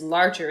boat is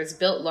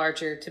built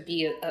larger to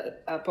be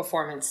a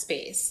performance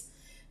space.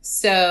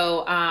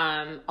 So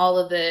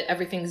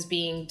everything's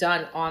being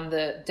done on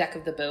the deck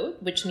of the boat,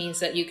 which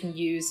means that you can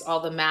use all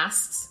the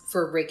masts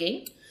for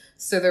rigging.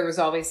 So there was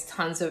always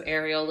tons of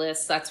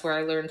aerialists. That's where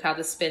I learned how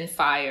to spin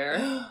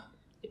fire.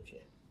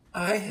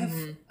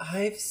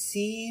 I've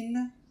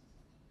seen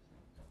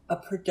a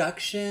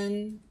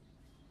production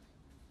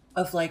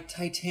of like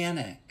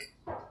Titanic.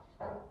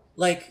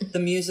 Like the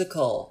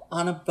musical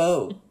on a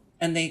boat,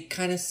 and they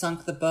kind of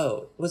sunk the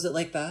boat. Was it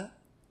like that?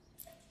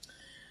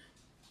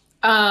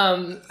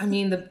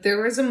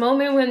 There was a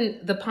moment when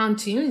the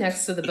pontoon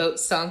next to the boat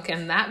sunk,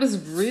 and that was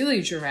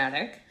really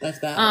dramatic. That's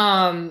bad.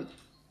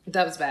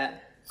 That was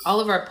bad. All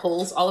of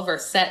our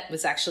set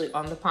was actually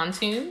on the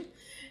pontoon,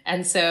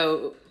 and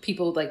so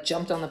people like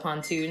jumped on the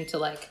pontoon to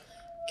like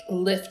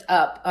lift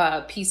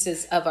up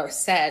pieces of our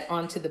set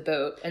onto the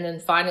boat. And then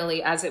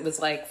finally, as it was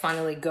like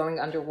finally going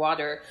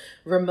underwater,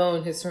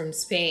 Ramon, who's from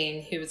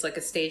Spain, who was like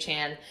a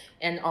stagehand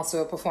and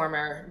also a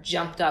performer,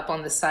 jumped up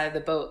on the side of the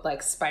boat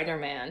like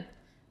Spider-Man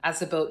as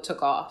the boat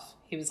took off.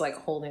 He was like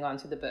holding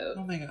onto the boat.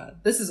 Oh my God.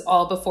 This is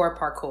all before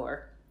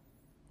parkour.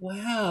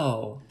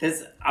 Wow.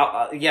 This,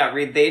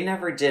 Reed, they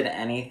never did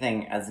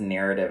anything as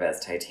narrative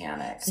as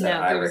Titanic. So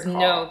no, there was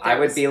no. I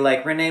would be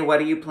like, Renee, what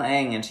are you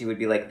playing? And she would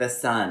be like, the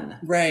sun.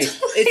 Right.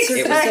 It's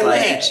Cirque du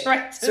Soleil.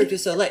 Right. Cirque du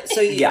Soleil.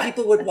 So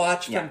people would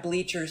watch from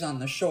bleachers on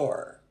the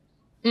shore.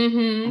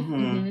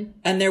 And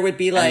there would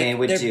be like, and they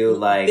would do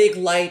like big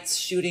lights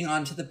shooting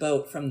onto the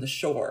boat from the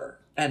shore.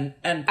 And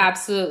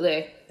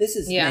absolutely. This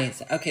is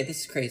amazing. Okay,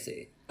 this is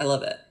crazy. I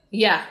love it.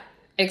 Yeah.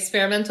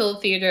 Experimental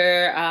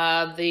theater.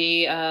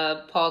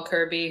 The Paul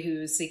Kirby,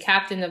 who's the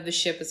captain of the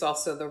ship, is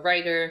also the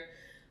writer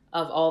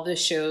of all the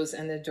shows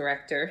and the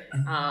director.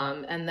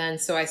 And then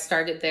so I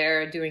started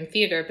there doing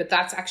theater, but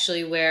that's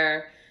actually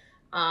where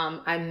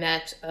I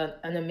met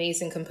an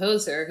amazing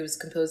composer who was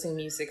composing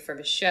music for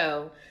the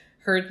show,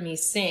 heard me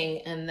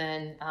sing, and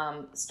then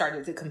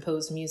started to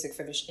compose music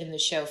in the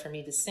show for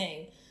me to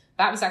sing.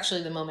 That was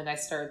actually the moment I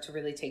started to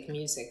really take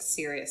music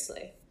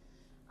seriously.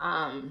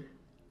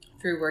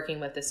 Through working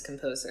with this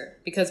composer,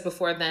 because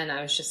before then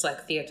I was just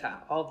like theater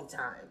all the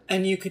time.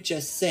 And you could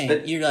just sing.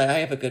 But you're like, I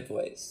have a good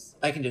voice.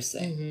 I can just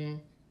sing.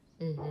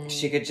 Mm-hmm. Mm-hmm.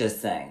 She could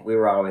just sing. We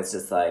were always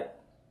just like,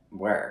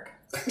 work.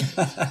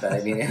 But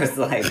I mean, it was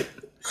like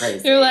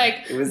crazy. You're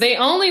like, they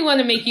only want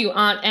to make you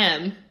Aunt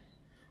M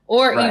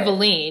or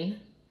Eveline.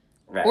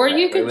 Right, or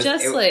you could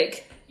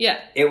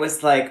It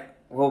was like,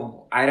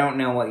 well, I don't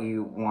know what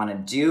you want to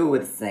do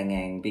with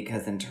singing,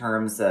 because in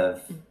terms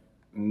of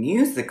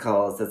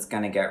musicals, it's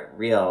going to get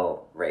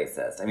real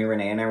racist. I mean,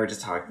 Renee and I were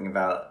just talking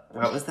about,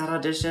 what was that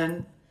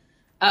audition?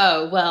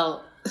 Oh,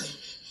 well.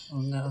 Oh,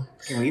 no.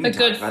 Can we even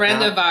talk about that? A good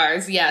friend of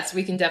ours. Yes,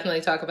 we can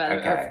definitely talk about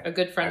it. A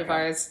good friend of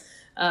ours,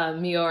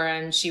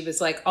 Miora, and she was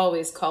like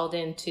always called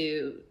in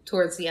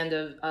towards the end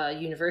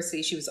of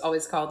university, she was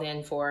always called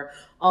in for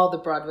all the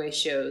Broadway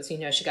shows. You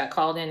know, she got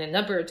called in a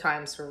number of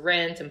times for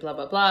Rent and blah,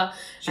 blah, blah.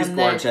 She's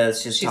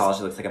gorgeous. She's tall.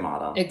 She looks like a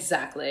model.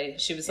 Exactly.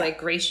 She was like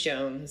Grace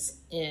Jones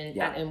at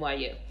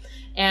NYU.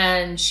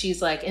 And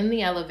she's like in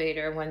the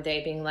elevator one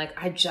day being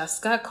like, I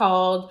just got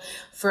called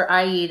for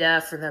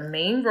Aida for the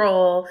main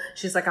role.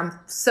 She's like, I'm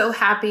so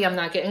happy I'm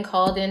not getting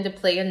called in to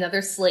play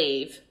another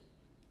slave.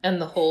 And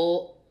the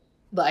whole,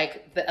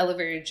 like, the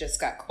elevator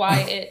just got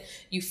quiet.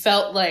 You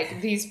felt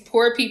like these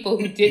poor people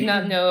who did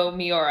not know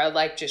Miora,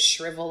 like, just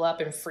shrivel up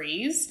and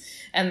freeze.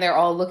 And they're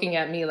all looking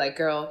at me like,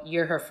 girl,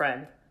 you're her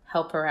friend.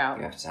 Help her out.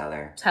 You have to tell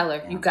her. Tell her.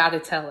 Yeah. You got to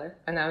tell her.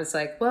 And I was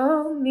like,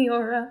 well,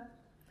 Miora,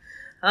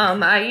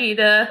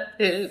 Aida,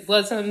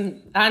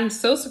 I'm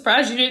so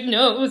surprised you didn't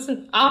know it was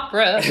an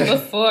opera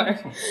before.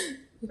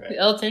 Right.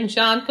 Elton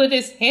John put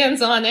his hands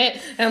on it,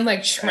 and I'm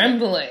like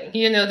trembling,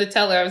 to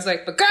tell her. I was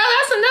like, but girl,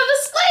 that's another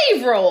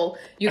slave role.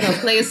 You're going to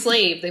play a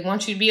slave. They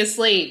want you to be a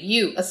slave.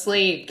 You, a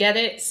slave. Get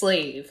it?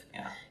 Slave.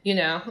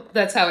 Yeah.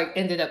 That's how it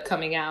ended up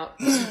coming out.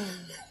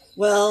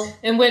 Well.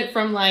 And went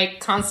from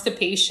like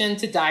constipation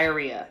to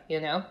diarrhea,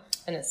 in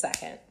a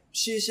second.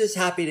 She's just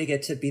happy to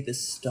get to be the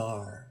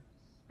star.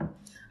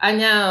 I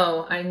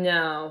know.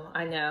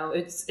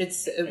 It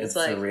was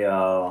like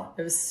surreal.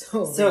 It was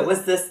so real. It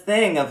was this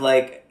thing of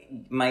like,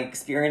 my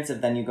experience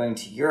of then you going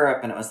to Europe,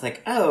 and it was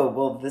like, oh,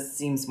 well, this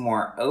seems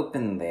more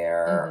open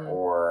there,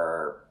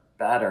 or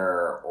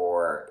better,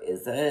 or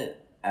is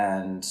it?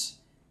 And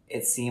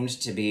it seemed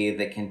to be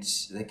the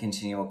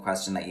continual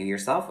question that you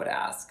yourself would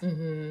ask.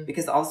 Mm-hmm.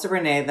 Because also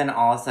Renee then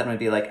all of a sudden would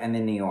be like, I'm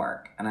in New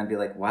York. And I'd be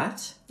like,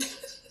 what?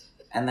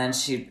 And then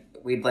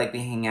we'd like be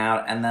hanging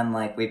out, and then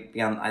like we'd be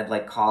on, I'd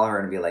like call her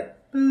and be like,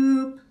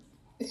 boop,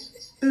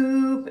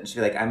 boop. And she'd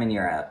be like, I'm in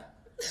Europe.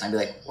 And I'd be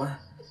like, what?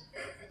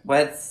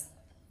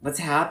 What's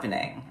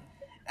happening?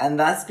 And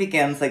thus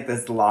begins like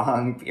this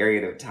long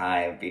period of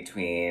time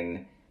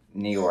between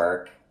New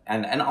York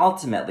and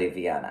ultimately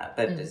Vienna.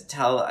 But just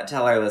tell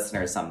our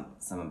listeners some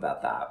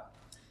about that.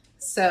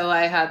 So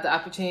I had the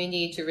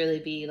opportunity to really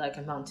be like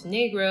in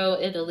Montenegro,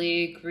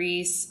 Italy,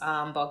 Greece,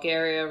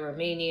 Bulgaria,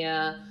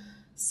 Romania,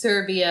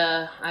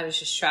 Serbia. I was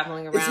just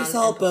traveling around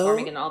and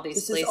performing in all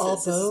these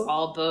places. This is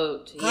all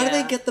boat. How do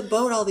they get the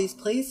boat all these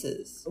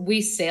places?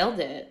 We sailed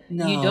it.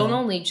 No. You don't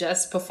only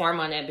just perform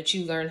on it, but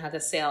you learn how to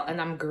sail. And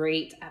I'm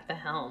great at the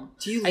helm.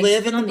 Do you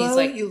live in the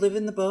boat? You live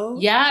in the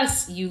boat?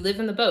 Yes, you live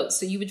in the boat.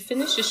 So you would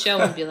finish the show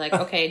and be like,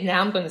 okay,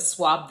 now I'm going to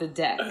swab the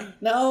deck.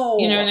 No.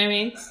 You know what I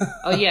mean?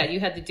 Oh, yeah. You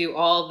had to do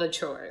all the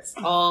chores.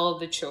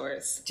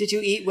 Did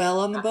you eat well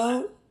on the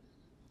boat?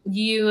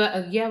 We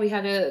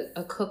had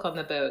a cook on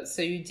the boat,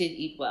 so you did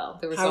eat well.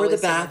 There was How were the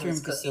bathroom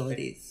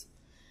facilities?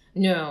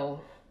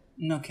 No.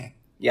 Okay.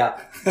 Yeah.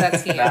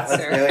 That's the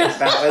answer.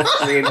 That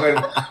was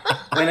weird.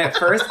 When it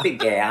first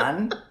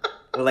began,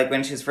 like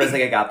when she was first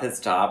like, I got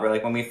this job, or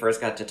like when we first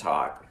got to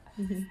talk.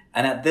 Mm-hmm.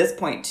 And at this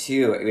point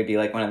too, it would be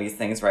like one of these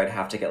things where I'd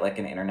have to get like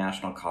an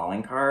international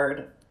calling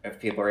card, if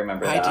people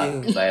remember that. I do.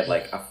 Because I had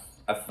like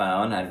a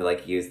phone, I'd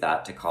like use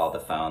that to call the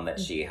phone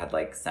that she had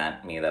like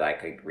sent me that I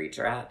could reach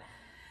her at.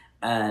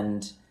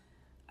 And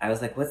I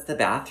was like, what's the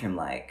bathroom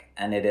like?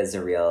 And it is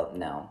a real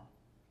no.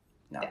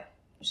 Yeah,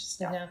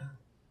 just a no.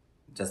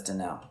 Just a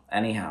no.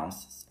 Anyhow,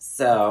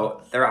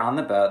 so they're on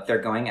the boat. They're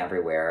going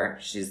everywhere.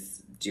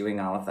 She's doing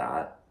all of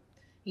that.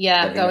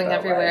 Yeah, going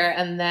everywhere. Life.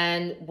 And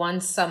then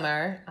one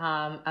summer,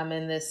 I'm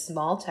in this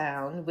small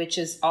town, which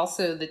is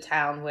also the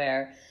town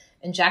where,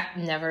 and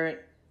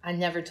I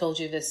never told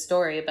you this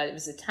story, but it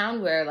was a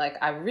town where like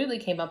I really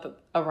came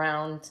up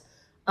around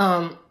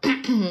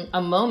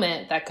a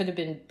moment that could have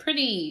been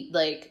pretty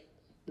like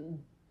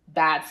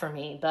bad for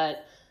me,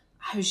 but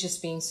I was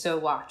just being so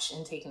watched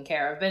and taken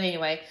care of. But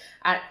anyway,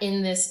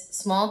 in this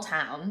small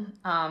town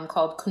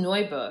called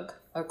Korneuburg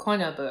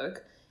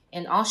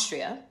in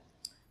Austria,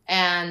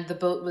 and the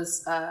boat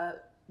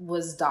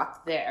was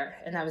docked there.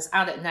 And I was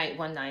out at night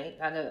one night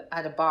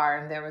at a bar,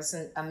 and there was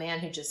a man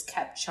who just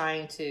kept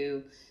trying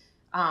to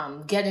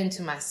get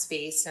into my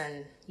space,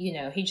 and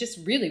he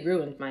just really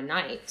ruined my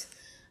night.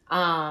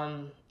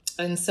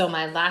 And so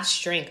my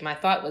last drink, my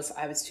thought was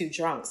I was too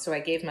drunk, so I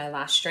gave my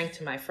last drink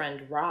to my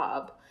friend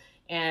Rob.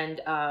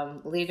 And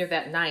later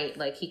that night,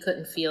 like, he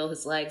couldn't feel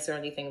his legs or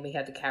anything. We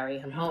had to carry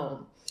him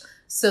home.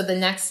 So the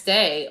next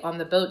day on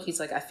the boat, he's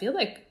like, I feel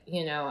like,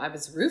 I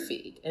was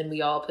roofied. And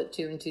we all put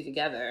 2 and 2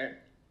 together.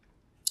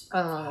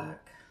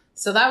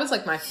 So that was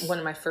like one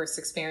of my first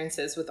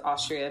experiences with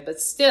Austria, but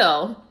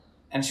still.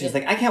 And she's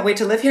like, I can't wait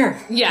to live here.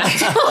 Yeah.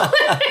 Well,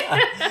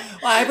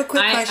 I have a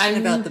quick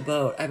question about the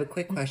boat. I have a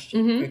quick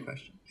question. Mm-hmm. Quick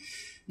question.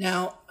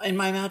 Now, in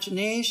my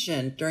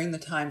imagination, during the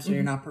times when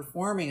you're not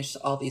performing, it's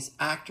just all these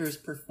actors,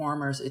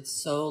 performers. It's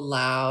so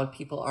loud.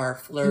 People are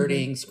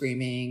flirting,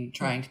 screaming,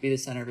 trying to be the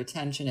center of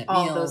attention at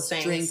all meals, those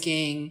things.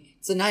 Drinking.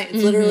 It's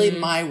literally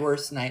my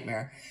worst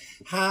nightmare.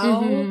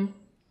 How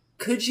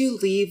could you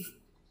leave?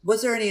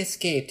 Was there any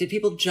escape? Did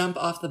people jump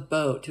off the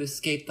boat to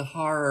escape the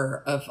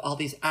horror of all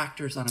these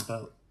actors on a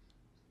boat?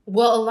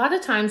 Well, a lot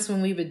of times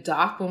when we would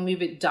dock in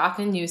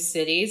new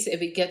cities, it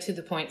would get to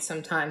the point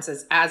sometimes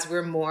as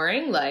we're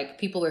mooring, like,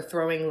 people are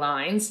throwing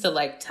lines to,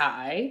 like,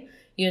 tie,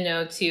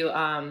 to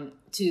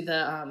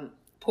the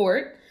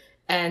port.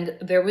 And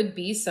there would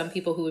be some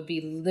people who would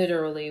be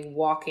literally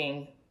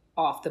walking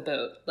off the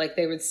boat. Like,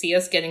 they would see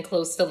us getting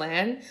close to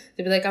land.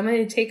 They'd be like, I'm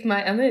going to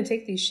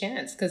take these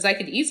chances, because I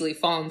could easily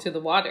fall into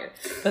the water.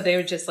 But they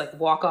would just, like,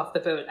 walk off the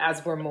boat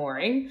as we're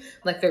mooring.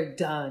 Like, they're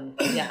done.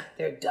 Yeah,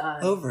 they're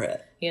done. Over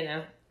it.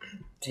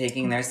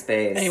 Taking their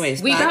space.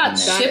 Anyways, we got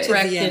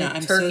shipwrecked in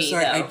I'm Turkey. So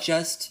sorry.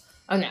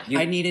 Though.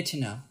 I needed to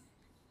know.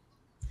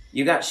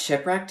 You got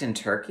shipwrecked in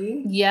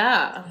Turkey?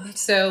 Yeah.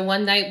 So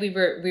one night we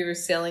were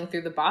sailing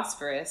through the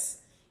Bosphorus,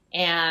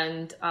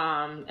 and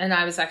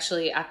I was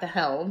actually at the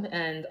helm,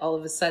 and all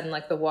of a sudden,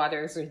 like, the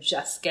waters are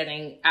just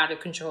getting out of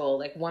control.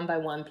 Like, one by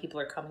one,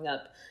 people are coming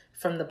up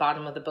from the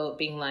bottom of the boat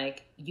being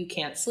like, you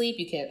can't sleep,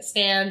 you can't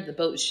stand. The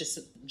boat is just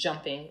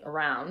jumping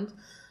around.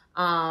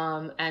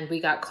 And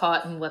we got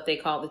caught in what the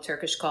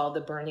Turkish call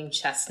the burning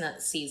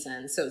chestnut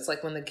season. So it's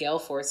like when the gale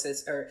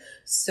forces are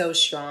so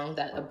strong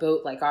that a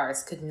boat like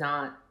ours could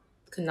not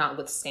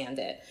withstand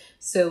it.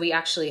 So we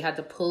actually had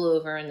to pull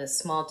over in this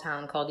small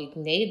town called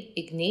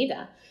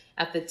Ignada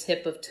at the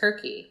tip of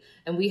Turkey.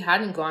 And we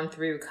hadn't gone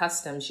through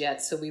customs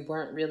yet, so we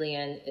weren't really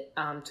in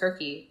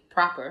Turkey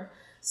proper.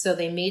 So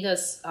they made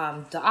us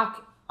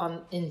dock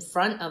in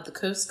front of the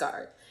Coast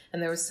Guard.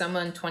 And there was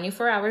someone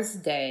 24 hours a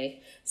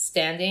day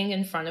standing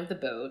in front of the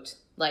boat,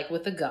 like,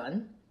 with a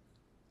gun,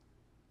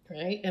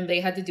 right? And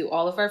they had to do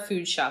all of our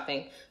food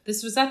shopping.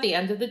 This was at the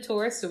end of the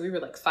tour, so we were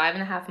like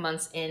 5.5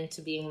 months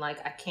into being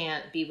like, I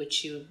can't be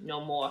with you no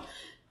more.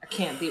 I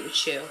can't be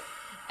with you.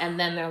 And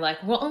then they're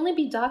like, we'll only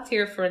be docked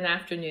here for an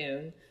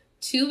afternoon.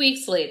 2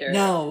 weeks later,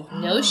 no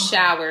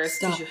showers,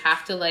 because you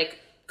have to,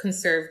 like,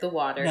 conserve the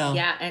water. No.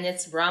 Yeah, and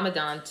it's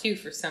Ramadan too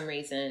for some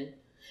reason.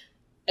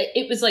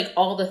 It was like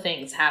all the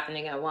things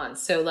happening at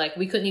once. So, like,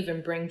 we couldn't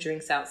even bring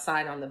drinks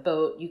outside on the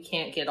boat. You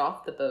can't get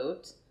off the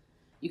boat.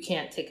 You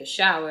can't take a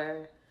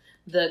shower.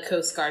 The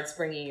Coast Guard's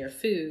bringing your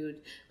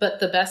food. But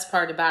the best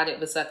part about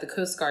it was that the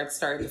Coast Guard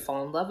started to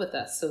fall in love with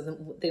us. So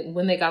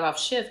when they got off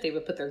shift, they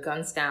would put their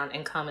guns down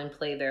and come and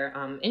play their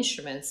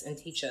instruments and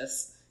teach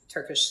us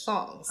Turkish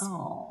songs.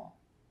 Oh.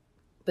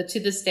 But to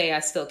this day, I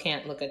still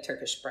can't look at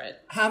Turkish bread.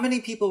 How many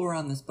people were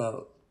on this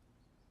boat?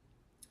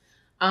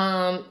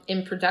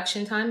 In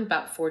production time,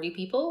 about 40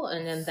 people.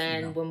 And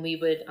then when we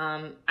would,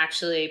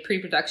 actually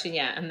pre-production,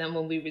 and then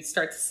when we would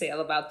start to sail,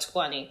 about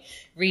 20.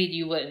 Reed,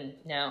 you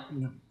wouldn't. No.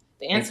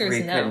 The answer is no.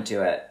 Reed couldn't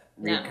do it.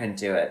 Reed couldn't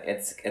do it.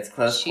 It's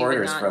close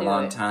quarters for a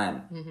long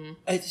time.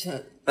 Mm-hmm.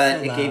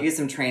 But it gave you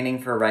some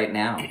training for right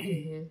now.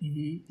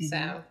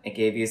 So it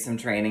gave you some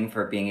training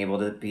for being able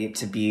to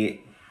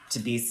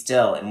be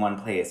still in one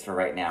place for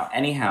right now.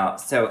 Anyhow,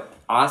 so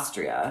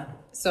Austria.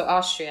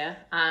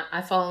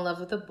 I fall in love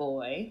with a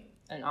boy.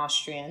 An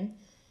Austrian.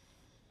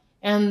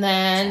 And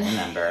then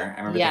I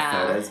remember the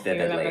photos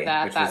vividly,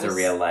 which was a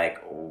real, like,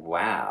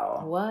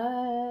 wow.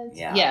 What?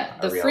 Yeah.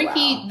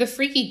 The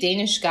freaky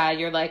Danish guy,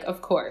 you're like,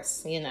 of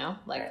course,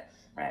 like,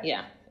 right.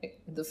 Yeah.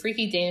 The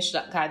freaky Danish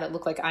guy that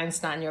looked like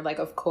Einstein, you're like,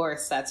 of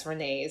course, that's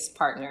Renee's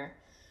partner.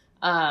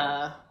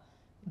 The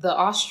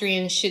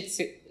Austrian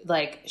Shiatsu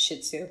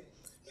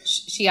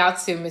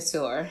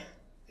Masseur,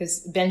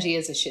 because Benji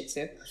is a Shih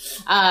Tzu.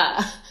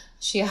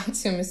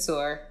 Shiatsu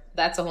Masseur.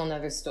 That's a whole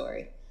nother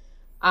story.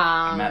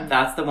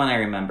 That's the one I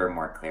remember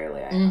more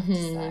clearly, I have to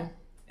say,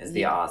 is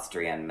the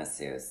Austrian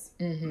masseuse.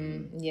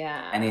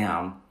 Yeah.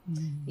 Anyhow.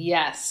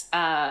 Yes.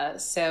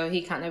 So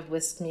he kind of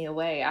whisked me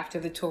away. After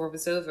the tour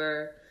was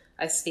over,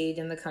 I stayed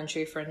in the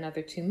country for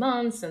another 2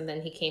 months, and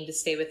then he came to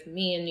stay with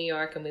me in New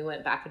York, and we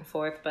went back and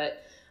forth.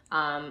 But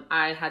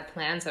I had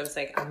plans. I was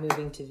like, I'm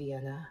moving to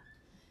Vienna.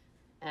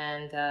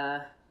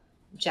 And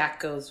Jack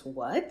goes,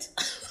 what?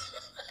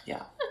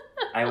 Yeah.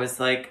 I was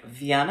like,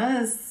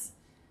 Vienna's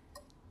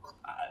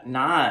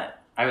not...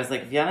 I was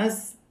like,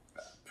 Vienna's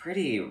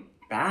pretty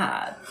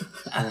bad.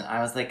 And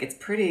I was like, it's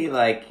pretty,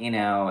 like, you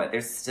know,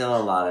 there's still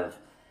a lot of,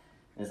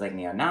 there's like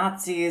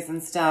neo-Nazis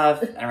and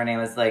stuff. And Renee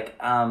was like,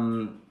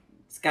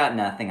 it's got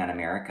nothing on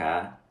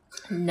America.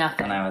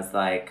 Nothing. And I was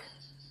like,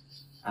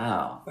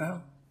 oh.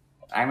 Wow.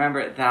 I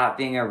remember that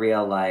being a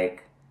real,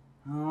 like,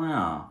 oh,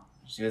 wow.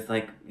 She was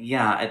like,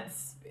 yeah,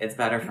 it's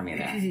better for me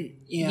then.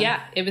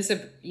 Yeah, it was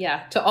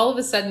to all of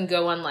a sudden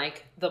go on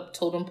like the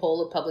totem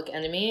pole of Public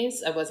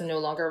Enemies. I was no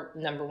longer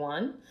number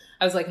 1.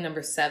 I was like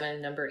number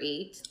 7, number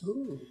 8.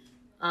 Ooh.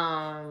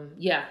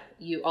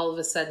 You all of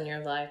a sudden you're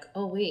like,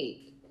 oh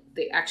wait,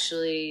 they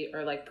actually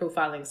are like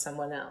profiling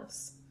someone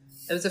else.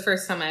 It was the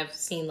first time I've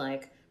seen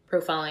like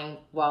profiling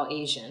while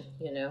Asian,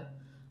 you know.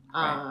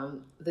 Right.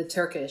 The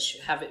Turkish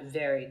have it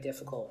very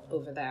difficult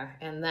over there.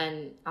 And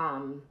then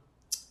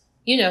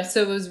you know,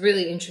 so it was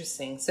really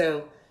interesting.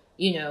 So,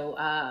 you know,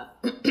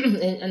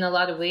 in a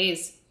lot of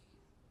ways,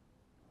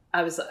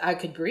 I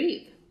could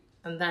breathe.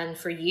 And then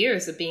for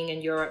years of being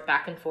in Europe,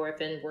 back and forth,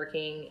 and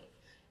working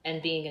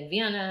and being in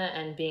Vienna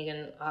and being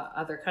in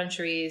other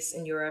countries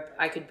in Europe,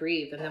 I could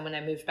breathe. And then when I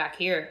moved back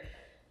here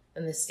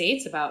in the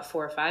States about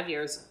 4 or 5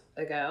 years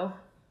ago,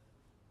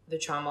 the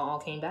trauma all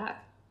came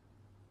back.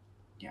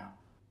 Yeah.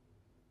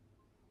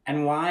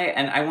 And why,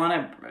 and I want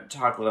to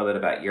talk a little bit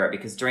about Europe,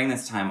 because during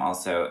this time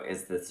also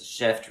is this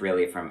shift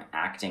really from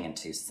acting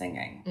into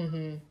singing.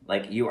 Mm-hmm.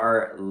 Like, you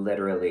are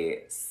literally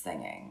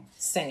singing.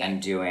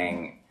 And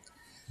doing,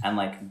 and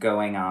like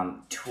going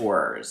on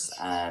tours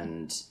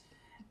and...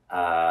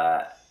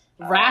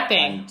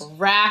 rapping.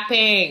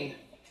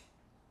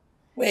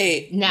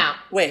 Wait,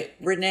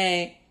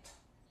 Renee,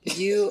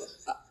 you...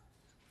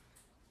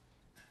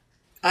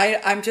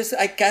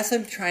 I guess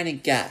I'm trying to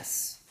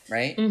guess,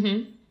 right?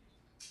 Mm-hmm.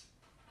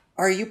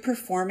 Are you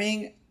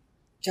performing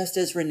just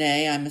as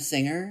Renee, I'm a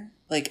singer,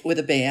 like with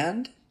a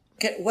band?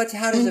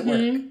 How does it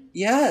work?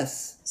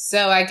 Yes.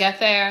 So I get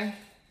there,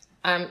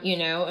 you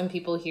know, and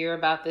people hear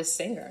about this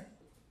singer,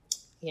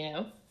 you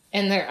know,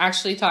 and they're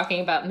actually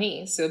talking about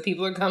me. So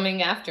people are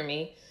coming after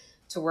me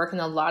to work in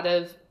a lot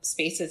of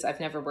spaces I've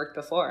never worked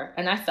before.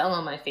 And I fell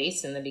on my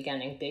face in the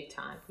beginning, big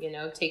time, you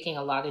know, taking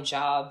a lot of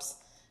jobs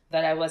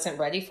that I wasn't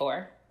ready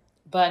for.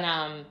 But,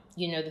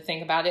 you know, the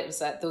thing about it was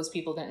that those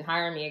people didn't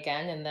hire me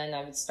again. And then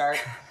I would start,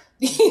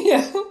 you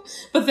know,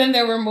 but then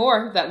there were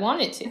more that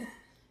wanted to.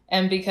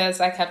 And because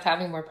I kept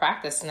having more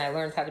practice and I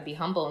learned how to be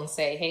humble and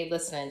say, hey,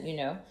 listen, you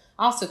know,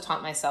 I also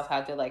taught myself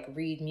how to like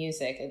read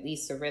music, at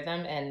least the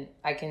rhythm, and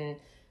I can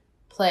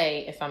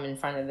play if I'm in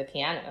front of the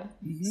piano.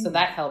 Mm-hmm. So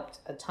that helped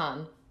a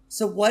ton.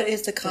 So what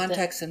is the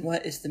context and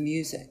what is the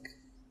music?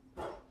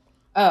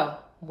 Oh,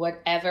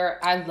 whatever.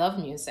 I love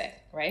music,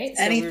 right?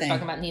 So anything. We were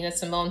talking about Nina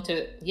Simone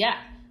to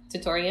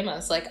Tori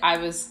Amos. Like, I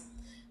was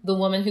the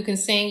woman who can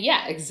sing.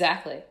 Yeah,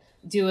 exactly.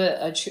 Do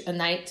a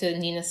night to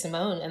Nina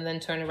Simone and then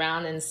turn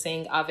around and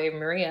sing Ave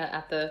Maria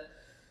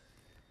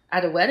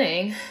at a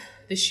wedding,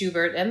 the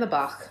Schubert and the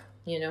Bach,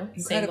 you know,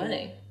 same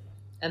wedding.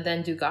 And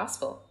then do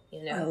gospel,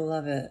 you know. I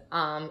love it.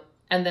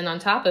 And then on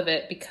top of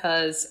it,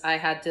 because I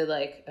had to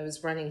I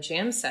was running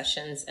jam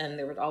sessions and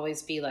there would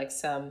always be like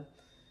some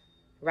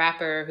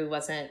rapper who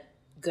wasn't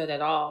good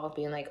at all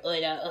being like,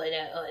 oda,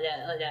 oda,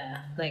 oda,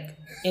 oda, like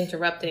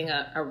interrupting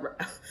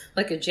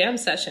a jam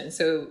session.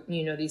 So,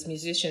 you know, these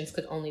musicians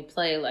could only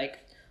play like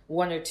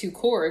 1 or 2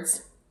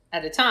 chords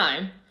at a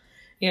time,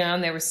 you know,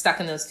 and they were stuck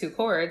in those 2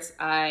 chords.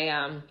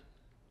 I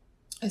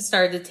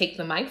started to take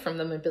the mic from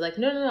them and be like,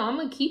 no, I'm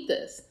going to keep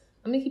this.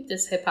 I'm going to keep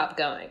this hip hop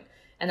going.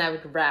 And I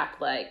would rap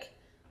like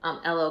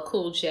LL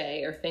Cool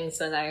J or things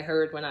that I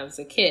heard when I was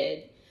a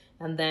kid.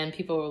 And then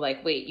people were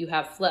like, wait, you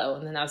have flow.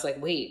 And then I was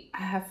like, wait,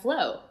 I have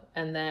flow.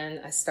 And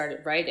then I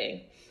started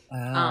writing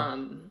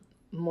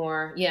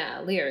more,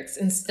 lyrics.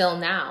 And still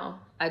now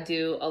I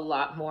do a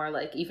lot more,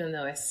 like, even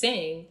though I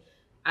sing,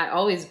 I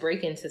always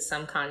break into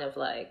some kind of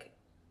like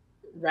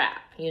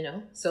rap, you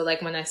know? So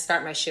like when I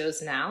start my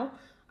shows now,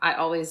 I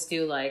always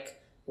do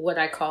like what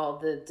I call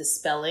the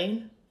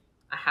dispelling.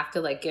 I have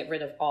to like get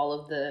rid of all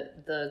of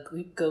the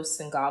ghosts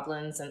and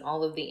goblins and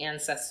all of the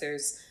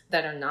ancestors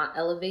that are not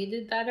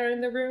elevated that are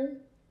in the room.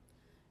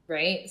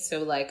 Right?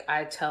 So like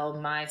I tell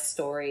my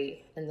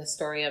story and the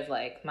story of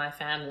like my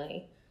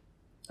family,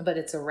 but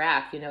it's a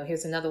rap, you know.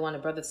 Here's another one, a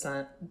brother's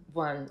son,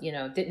 one, you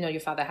know, didn't know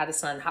your father had a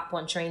son, hop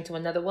one train to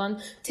another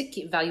one,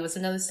 ticket value was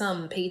another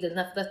sum, paid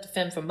enough left to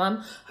fend for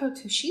mom, her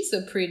too, she's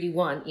a pretty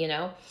one, you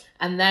know.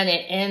 And then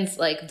it ends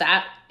like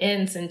that,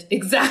 ends and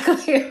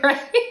exactly right.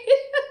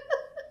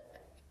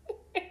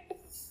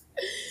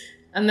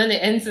 And then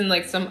it ends in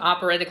like some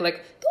operatic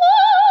like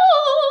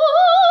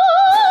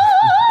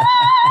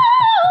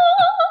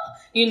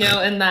you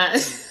know, in that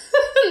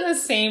in the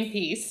same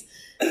piece.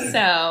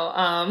 So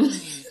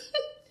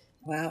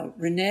wow,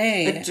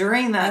 Renee. But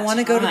during that I want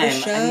to go to the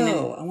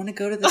show. I want to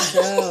go to the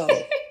show.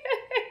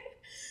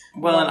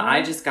 Well, and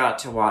I just got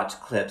to watch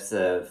clips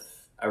of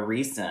a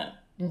recent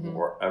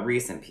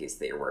piece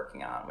that you're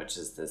working on, which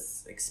is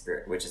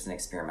an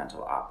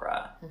experimental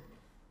opera.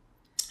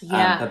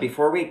 Yeah. But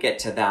before we get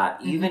to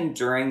that, even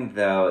during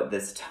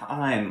this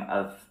time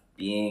of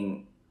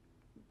being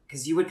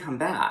because you would come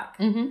back.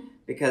 Mm-hmm.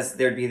 Because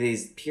there'd be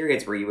these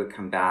periods where you would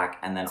come back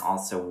and then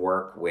also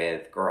work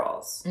with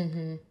girls.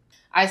 Mm-hmm.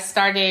 I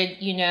started,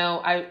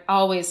 I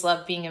always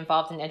loved being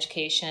involved in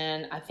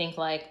education. I think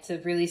like to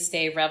really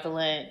stay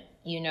relevant,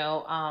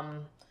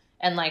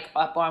 and like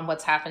up on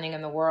what's happening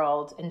in the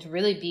world and to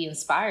really be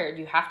inspired,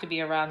 you have to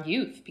be around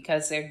youth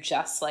because they're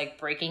just like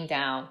breaking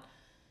down,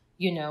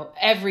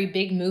 every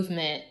big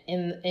movement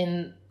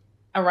in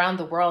around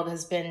the world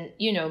has been,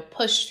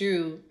 pushed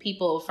through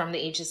people from the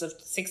ages of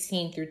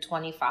 16 through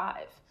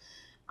 25.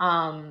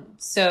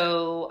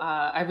 So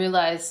I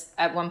realized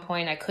at one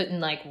point I couldn't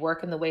like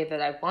work in the way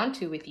that I want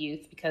to with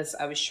youth because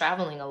I was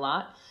traveling a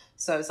lot.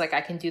 So I was like,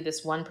 I can do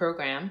this one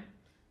program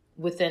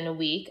within a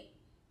week.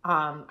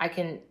 I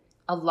can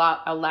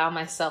allow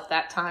myself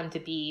that time to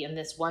be in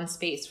this one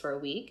space for a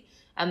week.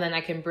 And then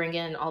I can bring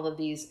in all of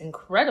these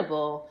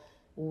incredible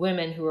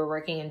women who are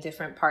working in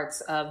different parts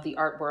of the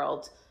art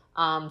world,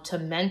 to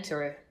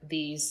mentor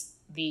these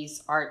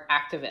art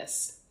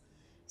activists.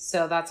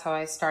 So that's how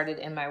I started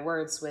In My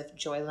Words with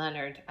Joy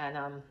Leonard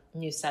and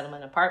New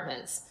Settlement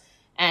Apartments.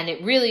 And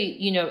it really,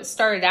 it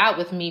started out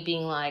with me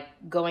being like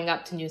going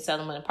up to New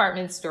Settlement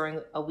Apartments during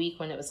a week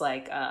when it was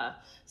like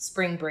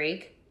spring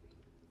break.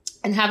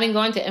 And having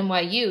gone to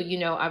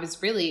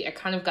NYU, I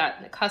kind of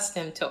got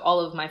accustomed to all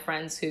of my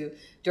friends who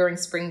during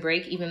spring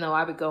break, even though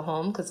I would go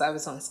home because I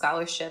was on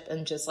scholarship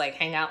and just like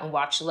hang out and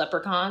watch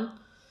Leprechaun,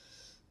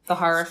 the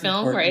horror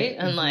film, right?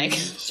 And like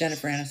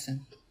Jennifer Aniston.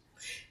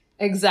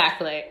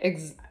 Exactly.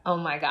 Oh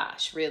my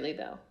gosh, really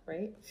though,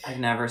 right? I've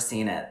never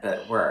seen it,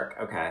 but work.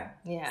 Okay.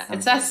 Yeah,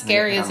 it's as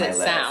scary as it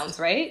sounds,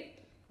 right?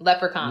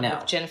 Leprechaun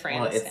with Jennifer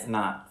Aniston.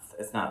 Well,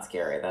 it's not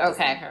scary.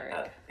 Okay, all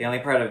right. The only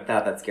part of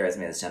that scares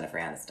me is Jennifer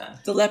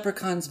Aniston. The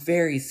Leprechaun's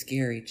very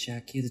scary,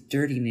 Chuck. He has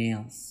dirty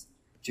nails.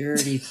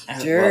 Dirty.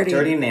 Well,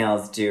 dirty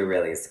nails do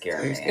really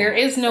scare me. There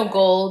is no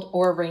gold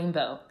or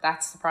rainbow.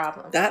 That's the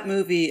problem. That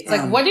movie. It's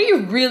like, what are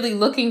you really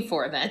looking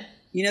for then?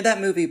 You know that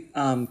movie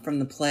from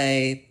the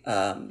play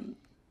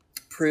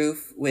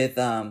Proof with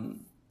Meryl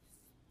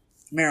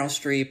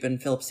Streep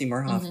and Philip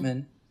Seymour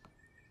Hoffman?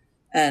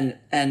 Mm-hmm.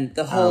 And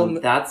the whole...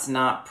 that's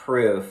not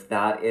Proof.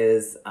 That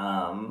is...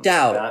 Doubt.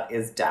 That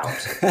is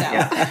Doubt.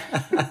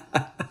 Yeah.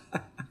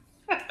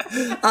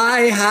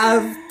 I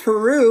have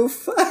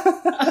proof.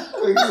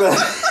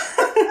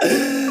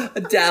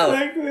 Doubt.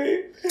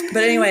 Exactly.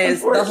 But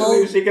anyways, the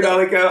whole... she can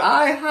only go,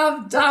 I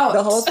have doubt.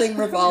 The whole thing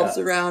revolves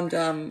around...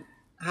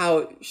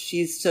 how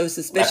she's so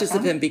suspicious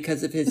of him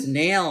because of his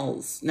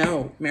nails.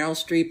 No, Meryl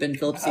Streep and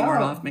Philip Seymour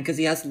Hoffman, because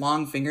he has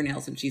long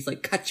fingernails and she's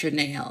like, cut your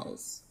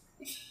nails.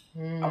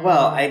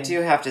 Well, I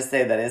do have to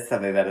say that is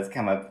something that has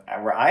come up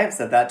where I have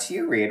said that to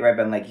you, Reed, where I've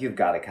been like, you've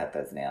got to cut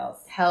those nails.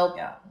 Help.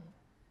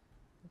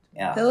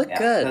 Yeah. They look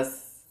good.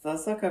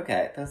 Those look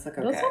okay. Those look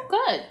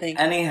good. Thank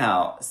you.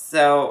 Anyhow,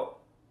 so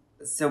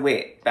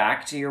wait,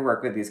 back to your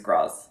work with these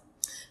girls.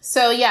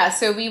 So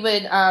we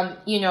would,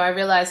 I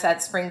realized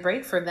that spring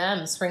break for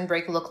them, spring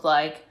break looked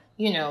like,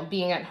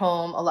 being at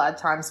home, a lot of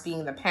times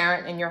being the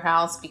parent in your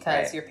house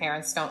because your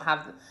parents don't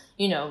have,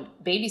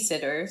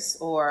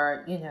 babysitters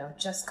or,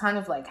 just kind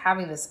of like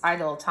having this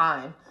idle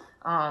time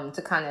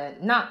to kind of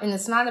and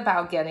it's not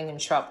about getting in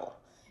trouble.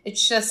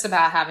 It's just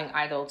about having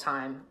idle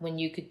time when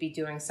you could be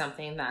doing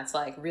something that's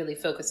like really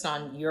focused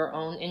on your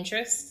own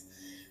interests.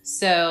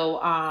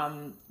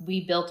 So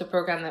we built a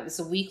program that was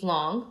a week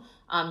long.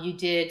 You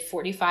did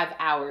 45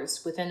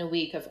 hours within a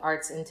week of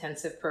arts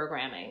intensive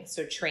programming,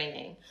 so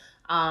training.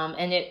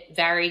 And it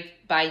varied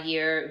by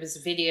year. It was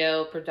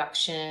video,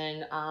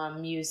 production,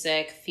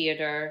 music,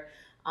 theater,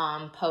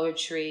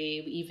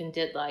 poetry. We even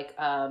did like,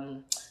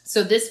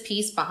 so this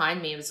piece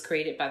behind me was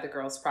created by the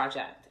Girls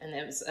Project. And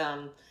it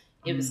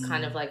was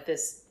kind of like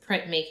this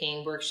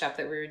printmaking workshop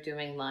that we were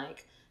doing,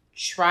 like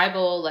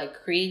tribal, like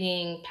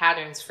creating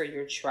patterns for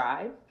your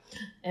tribe.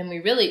 And we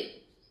really...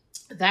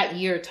 that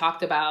year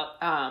talked about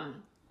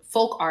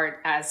folk art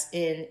as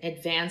in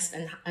advanced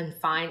and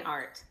fine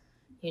art,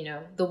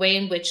 the way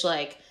in which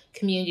like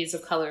communities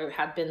of color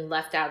had been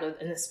left out of,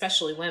 and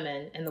especially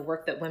women and the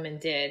work that women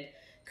did,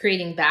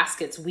 creating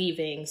baskets,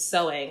 weaving,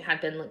 sewing, had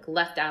been like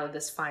left out of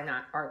this fine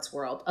arts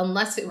world,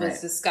 unless it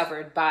was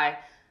discovered by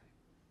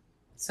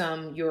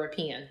some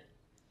European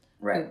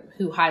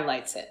who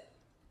highlights it.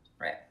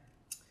 Right.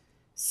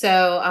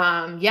 So,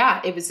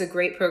 it was a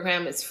great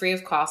program. It's free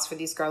of cost for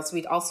these girls.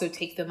 We'd also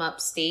take them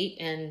upstate,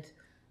 and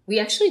we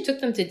actually took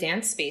them to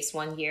Dance Space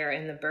one year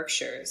in the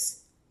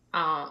Berkshires.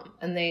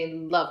 And they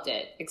loved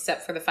it,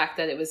 except for the fact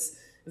that it was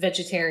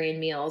vegetarian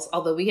meals.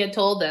 Although we had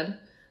told them,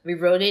 we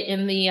wrote it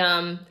in the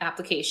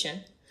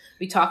application.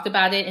 We talked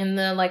about it in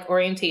the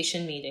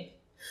orientation meeting.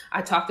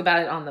 I talked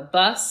about it on the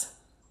bus.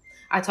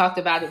 I talked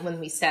about it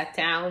when we sat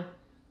down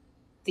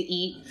to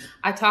eat.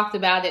 I talked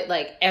about it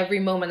every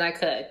moment I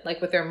could,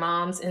 with their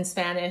moms in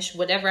Spanish,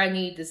 whatever I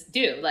need to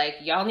do.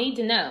 Y'all need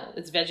to know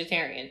it's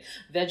vegetarian.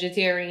 The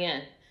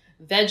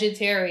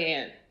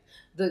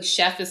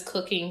chef is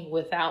cooking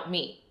without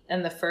meat.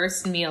 And the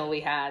first meal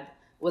we had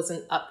was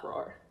an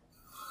uproar.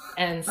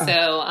 And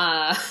so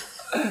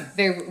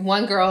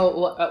one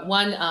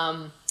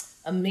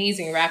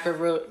amazing rapper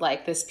wrote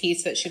like this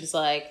piece that she was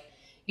like,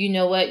 you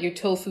know what, your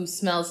tofu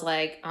smells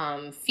like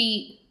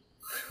feet.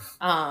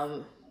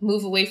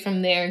 Move away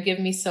from there and give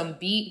me some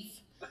beef.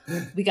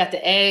 We got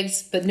the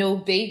eggs, but no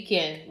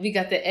bacon. We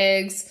got the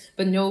eggs,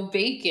 but no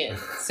bacon.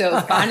 So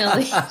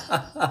finally,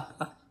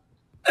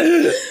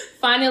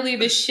 finally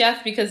the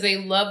chef, because they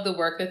love the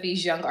work that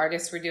these young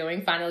artists were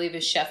doing, finally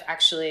the chef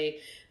actually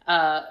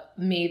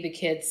made the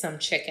kids some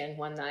chicken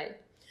one night.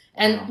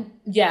 And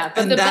yeah,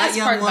 but the best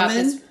part about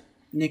this,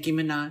 Nicki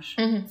Minaj.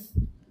 Mm-hmm.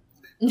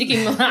 Nicki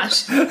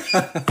Minaj.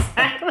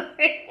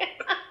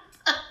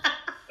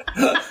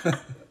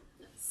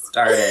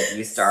 Exactly.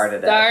 You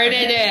started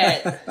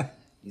it.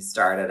 You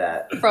started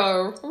it.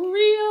 For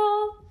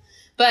real.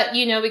 But,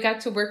 you know, we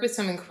got to work with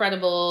some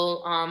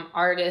incredible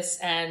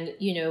artists and,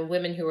 you know,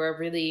 women who are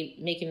really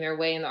making their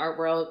way in the art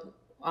world.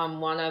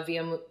 Wana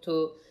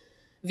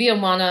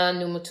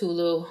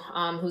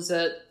Numutulu, who's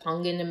a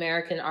Tongan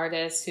American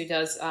artist who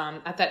does,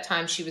 at that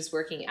time she was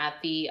working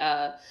at the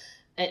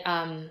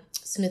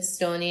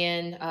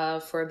Smithsonian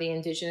for the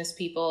indigenous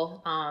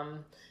people.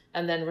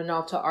 And then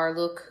Renata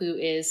Arluk, who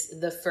is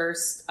the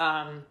first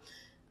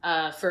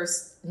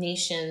First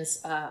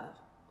Nations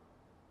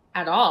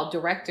at all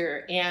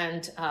director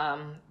and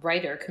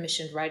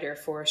commissioned writer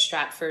for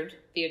Stratford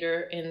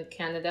Theatre in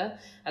Canada,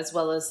 as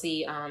well as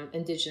the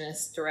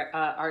Indigenous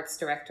arts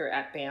director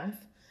at Banff.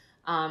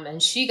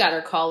 And she got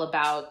her call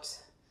about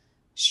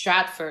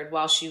Stratford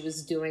while she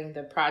was doing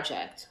the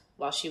project,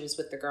 while she was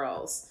with the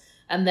girls.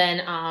 And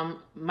then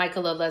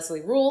Michaela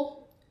Leslie Rule,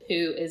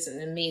 who is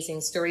an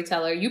amazing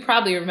storyteller. You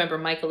probably remember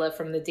Michaela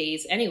from the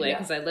days anyway,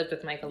 because I lived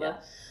with Michaela. Yeah.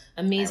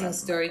 Amazing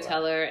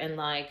storyteller, and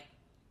like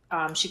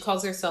she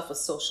calls herself a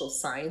social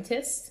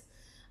scientist.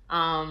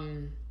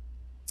 And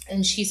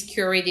she's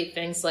curated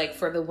things like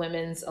for the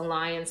Women's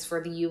Alliance,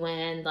 for the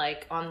UN,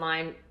 like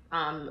online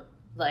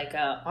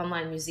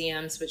online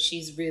museums, but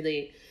she's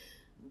really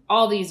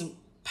all these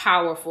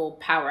powerful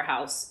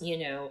powerhouse, you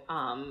know,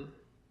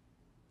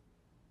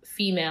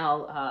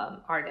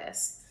 female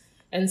artists.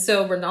 And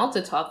so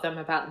Renata taught them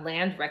about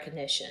land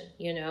recognition.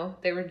 You know,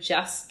 they were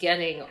just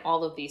getting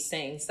all of these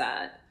things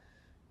that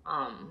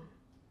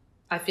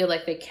I feel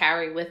like they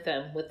carry with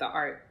them with the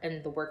art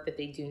and the work that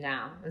they do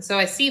now. And so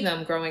I see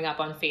them growing up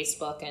on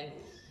Facebook and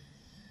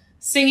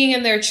singing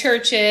in their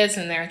churches,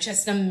 and they're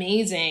just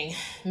amazing,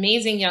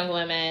 amazing young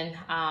women,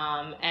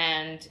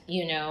 and,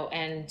 you know,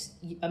 and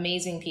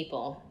amazing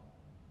people.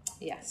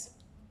 Yes.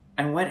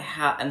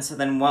 And so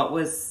then what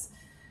was,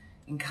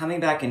 in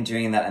coming back and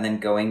doing that and then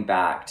going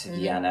back to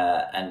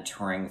Vienna and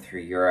touring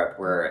through Europe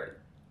where,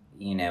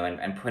 you know, and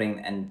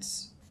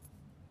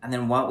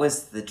then what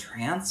was the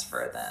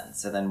transfer then?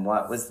 So then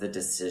what was the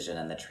decision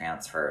and the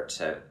transfer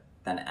to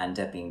then end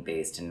up being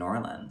based in New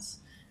Orleans?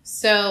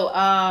 So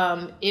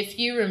if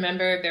you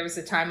remember, there was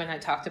a time when I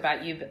talked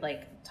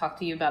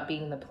to you about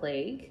being the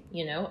plague.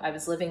 You know, I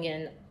was living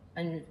in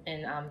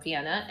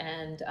Vienna,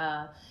 and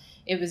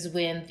it was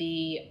when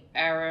the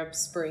Arab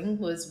Spring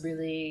was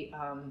really,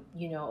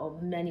 you know,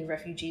 many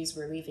refugees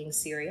were leaving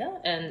Syria,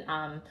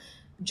 and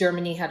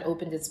Germany had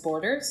opened its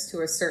borders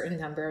to a certain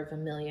number of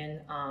 1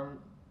 million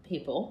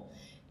people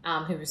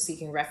who were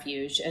seeking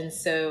refuge. And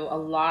so a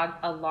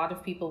lot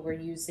of people were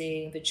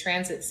using the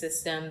transit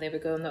system. They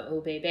would go in the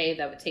OBB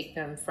that would take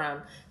them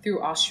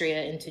through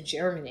Austria into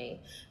Germany.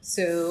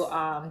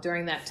 So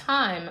during that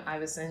time, I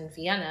was in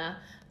Vienna,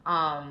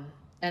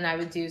 and I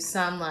would do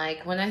some,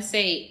 like, when I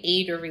say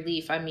aid or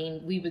relief, I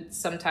mean, we would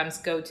sometimes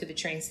go to the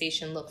train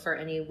station, look for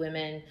any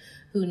women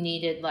who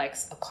needed like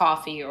a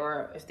coffee,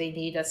 or if they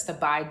need us to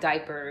buy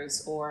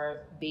diapers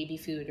or baby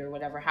food or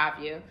whatever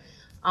have you.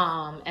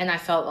 And I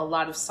felt a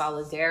lot of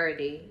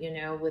solidarity, you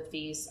know, with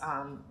these,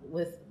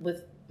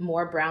 with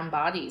more brown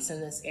bodies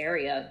in this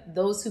area.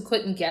 Those who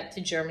couldn't get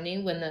to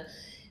Germany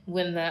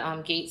when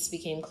the gates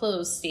became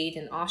closed stayed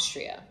in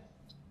Austria.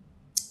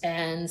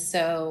 And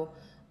so,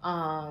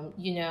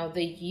 you know,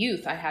 the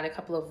youth, I had a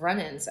couple of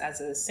run-ins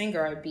as a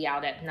singer. I'd be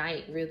out at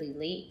night really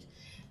late.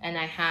 And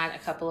I had a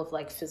couple of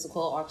like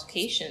physical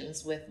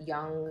altercations with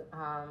young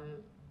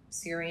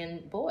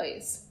Syrian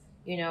boys.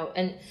 You know,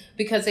 and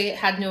because they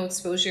had no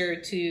exposure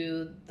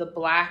to the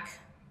Black,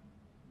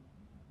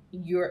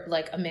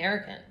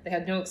 American, they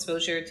had no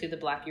exposure to the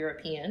Black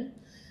European.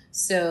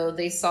 So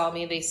they saw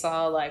me, they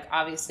saw like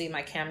obviously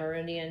my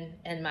Cameroonian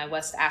and my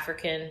West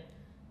African,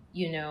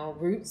 you know,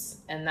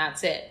 roots, and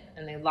that's it.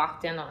 And they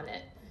locked in on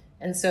it.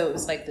 And so it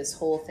was like this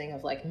whole thing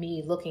of like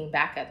me looking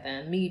back at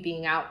them, me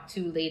being out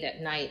too late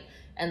at night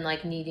and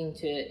like needing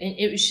to, and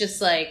it was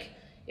just like,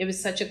 it was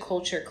such a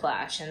culture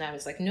clash. And I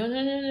was like,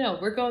 no,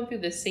 we're going through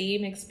the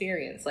same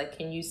experience. Like,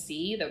 can you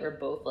see that we're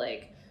both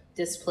like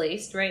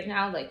displaced right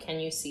now? Like, can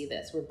you see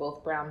this? We're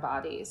both brown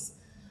bodies.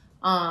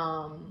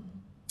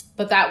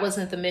 But that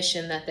wasn't the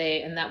mission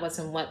and that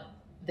wasn't what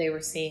they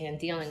were seeing and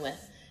dealing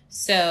with.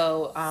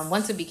 So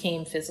once it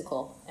became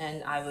physical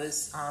and I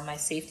was, my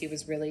safety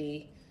was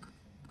really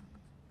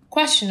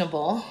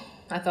questionable,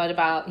 I thought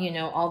about,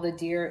 all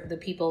the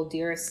people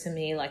dearest to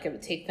me, like it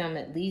would take them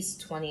at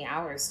least 20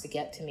 hours to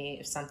get to me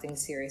if something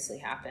seriously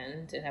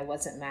happened. And I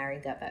wasn't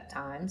married at that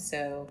time.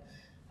 So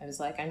I was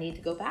like, I need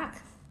to go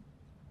back.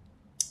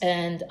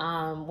 And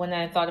when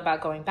I thought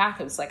about going back,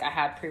 it was like I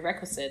had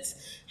prerequisites.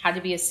 Had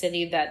to be a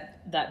city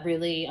that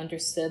really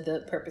understood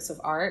the purpose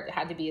of art. It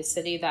had to be a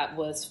city that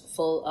was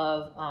full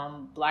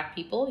of Black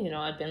people.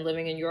 I'd been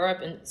living in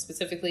Europe and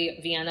specifically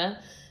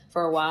Vienna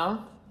for a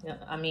while.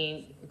 I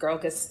mean, girl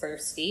gets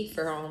thirsty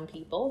for her own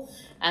people.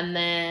 And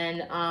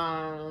then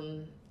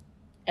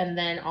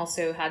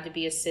also had to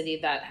be a city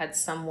that had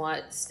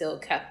somewhat still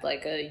kept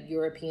like a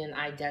European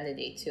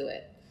identity to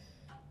it.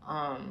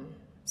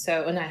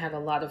 And I had a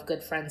lot of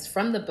good friends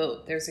from the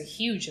boat. There's a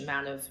huge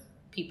amount of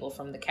people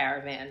from the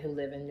caravan who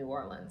live in New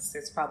Orleans.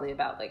 There's probably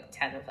about like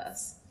 10 of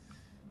us.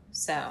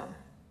 So.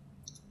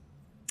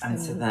 And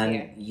so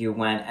then you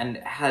went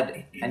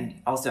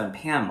and also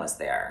Pam was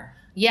there.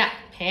 Yeah,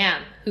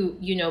 Pam, who,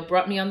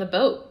 brought me on the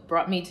boat,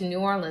 brought me to New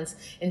Orleans.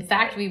 In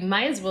fact, we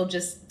might as well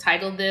just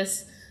title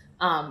this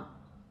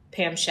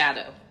Pam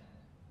Shadow.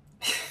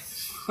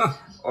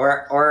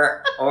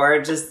 or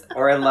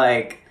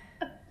like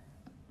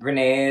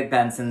Renee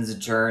Benson's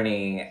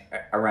journey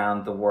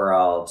around the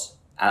world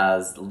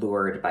as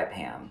lured by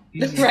Pam.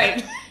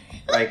 Right.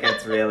 Like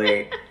it's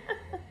really...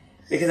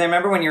 Because I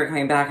remember when you were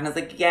coming back and I was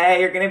like, yeah,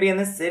 you're going to be in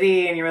the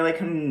city. And you were like,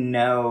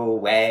 no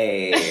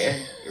way.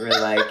 You were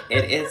like,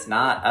 it is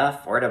not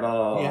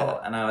affordable. Yeah.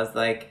 And I was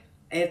like,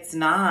 it's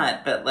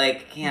not, but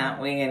like, can't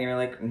we? And you're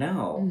like,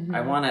 no, I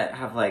want to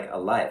have like a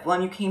life. Well,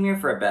 and you came here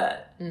for a bit.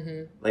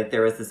 Mm-hmm. Like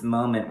there was this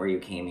moment where you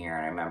came here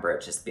and I remember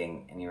it just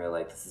being, and you were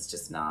like, this is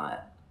just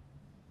not.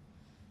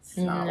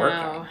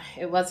 No,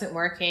 it wasn't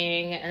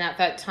working. And at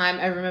that time,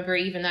 I remember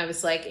I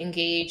was like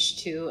engaged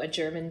to a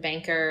German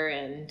banker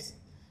and...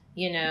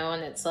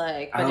 and it's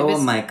like... But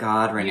my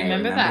God, Renee,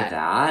 remember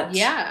that?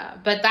 Yeah,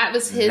 but that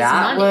was his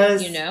money,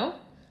 was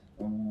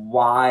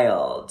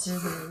wild.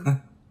 Mm-hmm.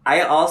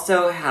 I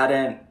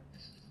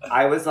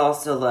was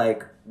also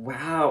like,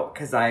 wow,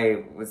 because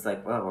I was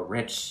like, well,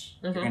 rich,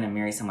 you're going to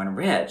marry someone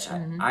rich.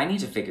 I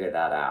need to figure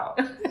that out.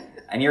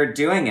 And you're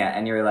doing it,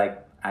 and you're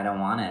like, I don't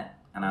want it.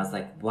 And I was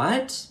like,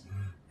 what?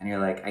 And you're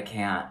like, I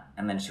can't.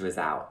 And then she was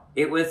out.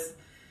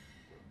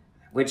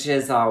 Which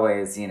is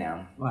always,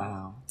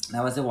 Wow.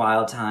 That was a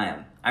wild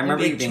time. I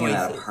remember you being in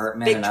that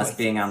apartment and us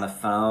being on the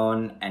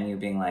phone and you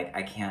being like,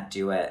 I can't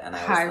do it. And I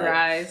was high like...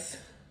 rise.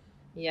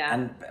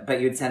 Yeah.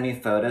 But you'd send me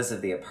photos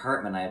of the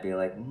apartment. I'd be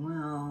like,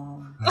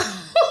 well...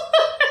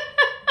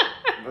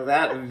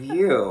 that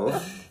view...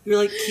 You're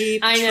like,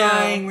 keep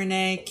trying,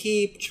 Renee.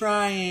 Keep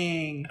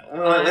trying.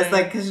 Well, it was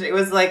like... Because it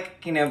was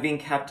like, being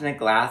kept in a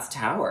glass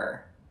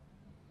tower.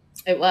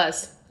 It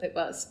was.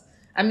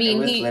 I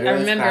mean, I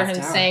remember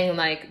him saying,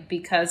 like,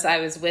 because I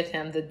was with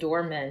him, the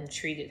doormen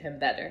treated him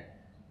better.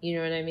 You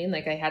know what I mean?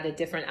 Like, I had a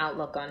different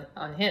outlook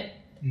on him.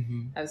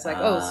 Mm-hmm. I was like,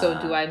 so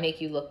do I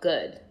make you look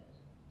good?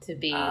 To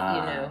be,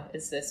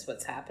 is this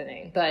what's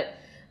happening? But,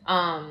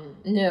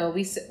 no,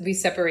 we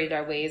separated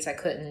our ways. I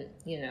couldn't,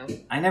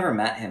 I never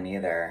met him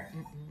either.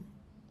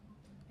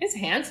 He's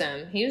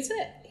handsome. He was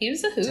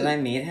a hoot. Did I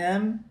meet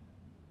him?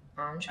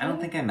 Andre? I don't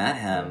think I met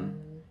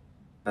him.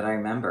 But I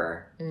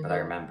remember.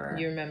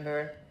 You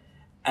remember.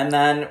 And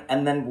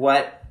then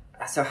what?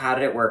 So how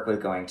did it work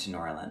with going to New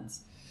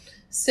Orleans?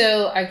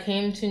 So I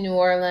came to New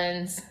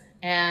Orleans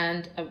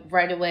and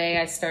right away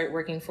I started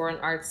working for an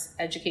arts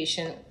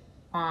education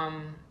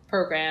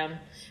program.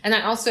 And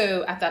I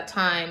also, at that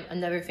time,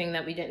 another thing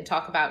that we didn't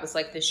talk about was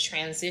like this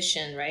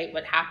transition, right?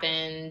 What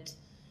happened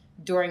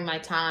during my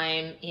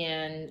time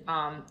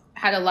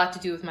had a lot to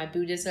do with my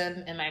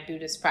Buddhism and my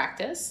Buddhist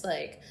practice.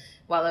 Like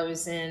while I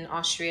was in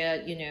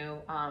Austria,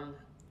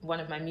 one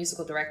of my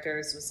musical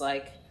directors was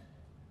like,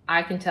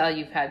 I can tell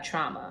you've had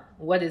trauma.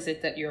 What is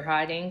it that you're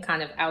hiding?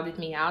 Kind of outed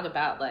me out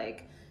about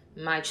like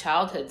my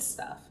childhood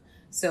stuff.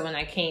 So when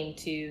I came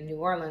to New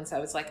Orleans, I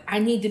was like, I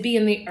need to be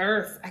in the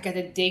earth. I got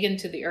to dig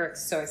into the earth.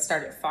 So I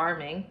started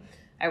farming.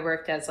 I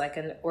worked as like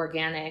an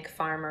organic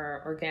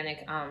farmer,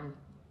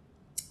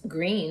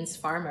 greens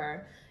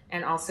farmer.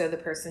 And also the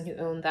person who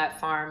owned that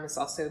farm was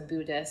also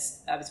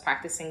Buddhist. I was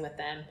practicing with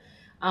them.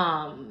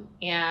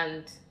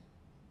 And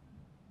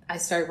I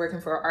started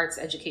working for an arts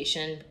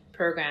education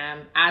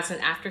program as an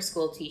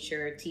after-school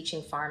teacher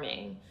teaching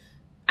farming,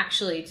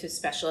 actually to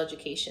special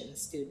education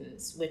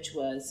students, which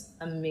was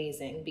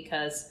amazing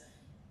because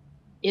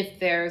if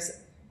there's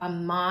a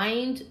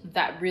mind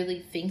that really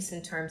thinks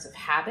in terms of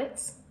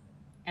habits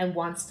and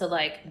wants to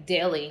like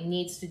daily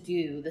needs to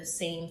do the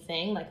same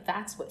thing, like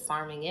that's what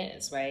farming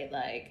is, right?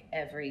 Like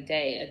every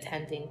day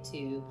attending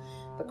to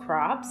the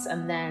crops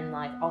and then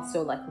like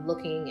also like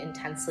looking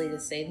intensely to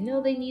say,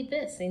 no, they need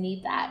this, they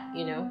need that,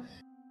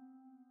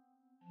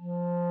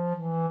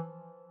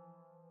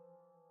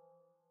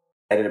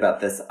 About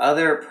this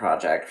other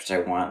project, which I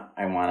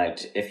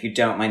wanted, if you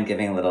don't mind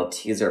giving a little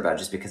teaser about,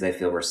 just because I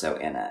feel we're so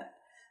in it.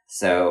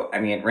 So, I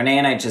mean, Renee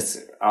and I just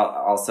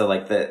also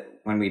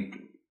when we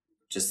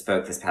just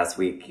spoke this past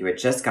week, you had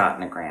just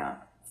gotten a grant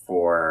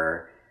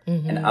for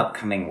an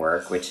upcoming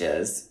work, which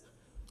is?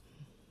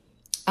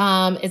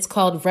 It's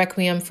called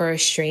Requiem for a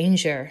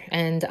Stranger,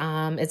 and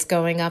it's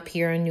going up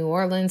here in New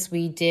Orleans.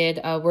 We did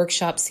a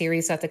workshop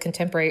series at the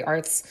Contemporary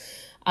Arts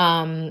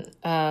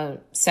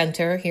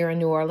Center here in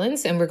New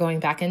Orleans, and we're going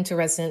back into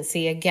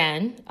residency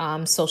again,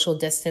 social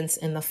distance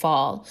in the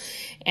fall.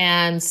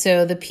 And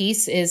so the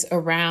piece is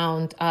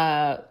around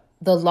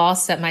the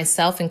loss that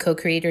myself and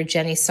co-creator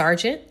Jenny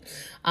Sargent,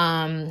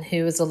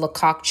 who is a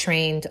Lecoq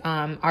trained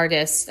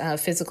artist,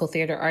 physical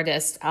theater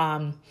artist,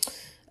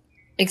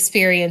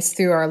 experienced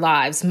through our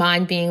lives.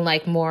 Mine being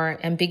like more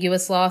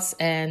ambiguous loss,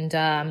 and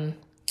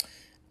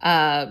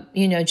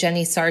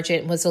Jenny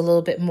Sargent was a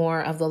little bit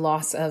more of the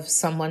loss of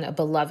someone, a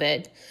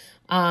beloved.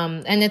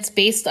 And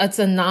it's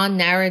a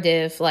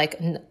non-narrative,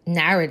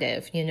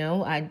 narrative,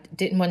 I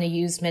didn't want to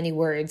use many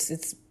words.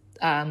 It's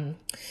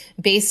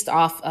based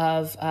off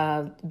of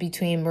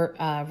between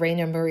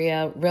Rainer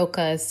Maria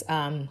Rilke's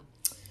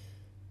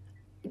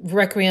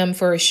Requiem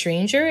for a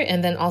Stranger,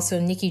 and then also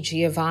Nikki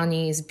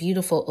Giovanni's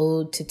beautiful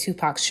ode to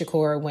Tupac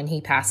Shakur when he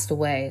passed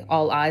away,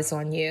 All Eyes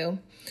on You.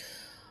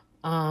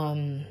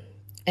 And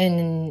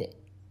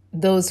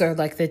those are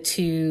like the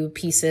two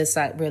pieces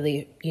that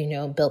really,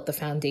 built the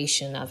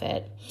foundation of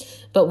it.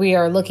 But we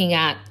are looking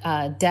at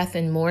death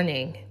and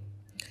mourning,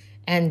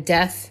 and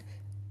death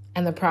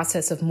and the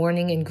process of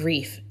mourning and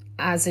grief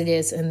as it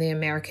is in the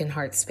American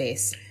heart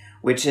space.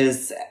 Which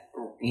is,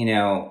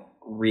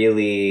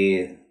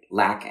 really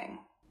lacking.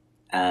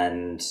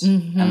 And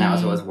that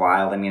was what was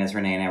wild. I mean, as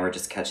Renee and I were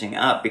just catching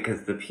up,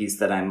 because the piece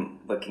that I'm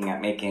looking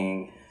at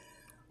making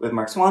with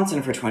Mark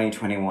Swanson for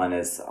 2021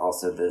 is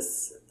also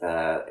this,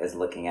 is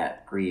looking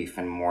at grief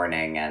and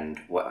mourning, and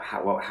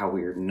how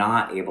we're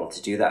not able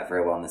to do that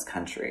very well in this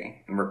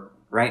country. And we're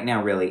right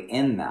now really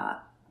in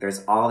that.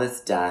 There's all this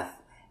death,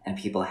 and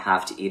people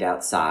have to eat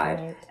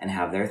outside and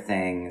have their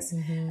things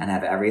and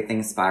have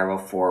everything spiral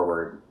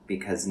forward,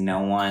 because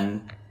no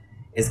one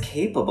is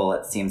capable,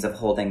 it seems, of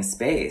holding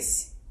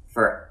space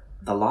for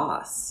the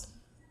loss,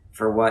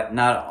 for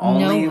not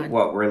only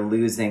what we're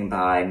losing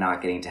by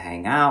not getting to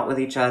hang out with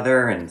each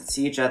other and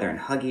see each other and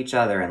hug each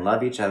other and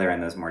love each other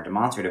in those more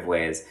demonstrative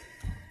ways,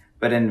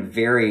 but in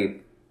very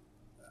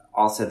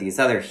also these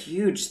other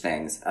huge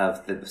things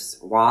of the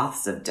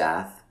swaths of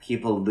death,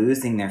 people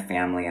losing their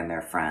family and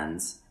their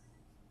friends,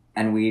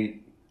 and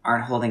we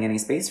aren't holding any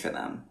space for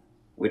them,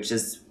 which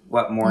is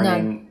what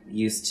mourning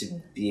used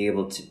to be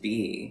able to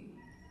be.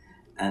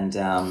 And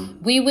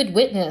we would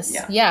witness,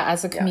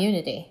 as a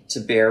community. To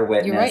bear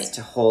witness,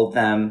 to hold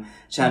them,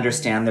 to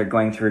understand they're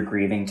going through a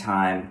grieving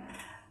time.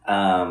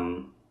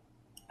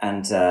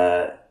 It's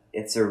a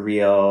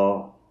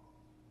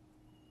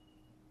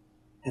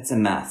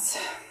mess.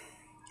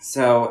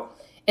 So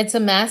it's a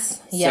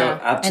mess, yeah.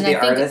 So up to the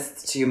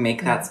artists to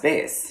make that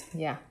space.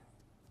 Yeah.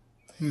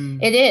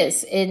 It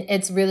is.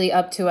 It's really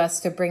up to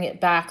us to bring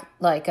it back.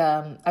 Like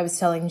I was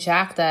telling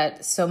Jack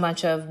that so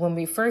much of when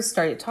we first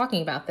started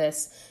talking about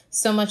this,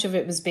 so much of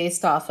it was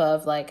based off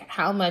of like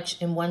how much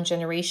in one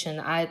generation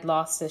I had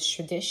lost this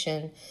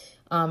tradition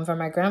from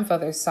my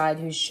grandfather's side,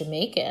 who's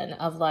Jamaican,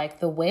 of like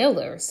the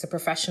wailers, the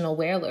professional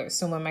wailers.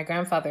 So when my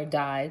grandfather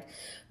died,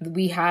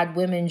 we had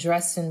women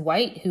dressed in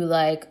white who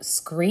like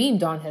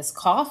screamed on his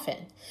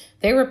coffin.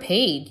 They were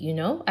paid,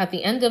 at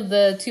the end of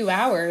the 2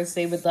 hours,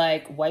 they would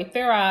like wipe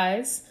their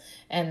eyes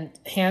and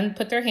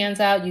put their hands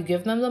out. You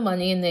give them the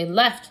money and they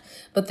left,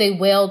 but they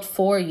wailed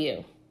for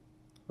you.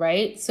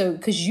 Right? So,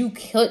 because you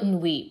couldn't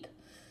weep,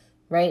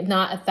 right?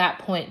 Not at that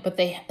point, but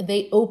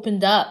they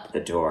opened up the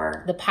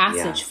door, the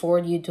passage for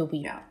you to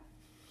weep.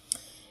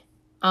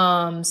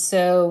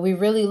 So we're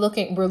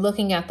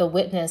looking at the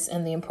witness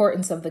and the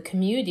importance of the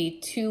community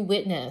to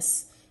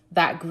witness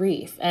that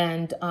grief.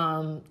 And,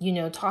 I've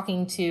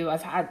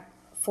had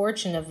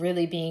fortune of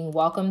really being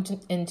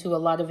welcomed into a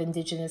lot of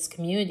Indigenous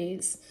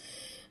communities.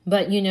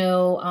 But,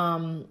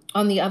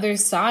 on the other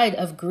side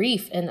of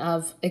grief and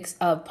of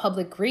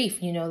public grief,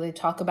 they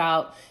talk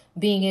about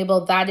being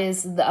able, that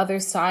is the other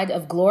side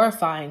of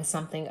glorifying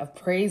something, of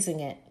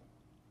praising it,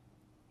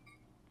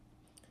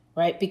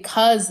 right?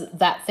 Because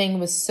that thing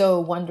was so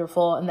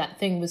wonderful and that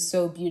thing was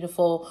so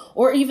beautiful,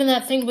 or even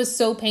that thing was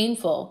so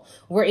painful,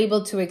 we're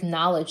able to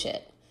acknowledge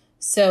it.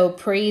 So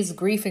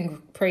grief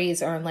and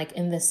praise are like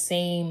in the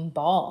same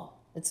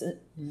ball.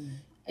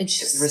 It's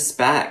just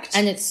respect,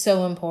 and it's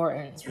so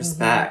important. It's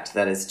respect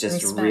that is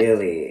just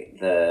really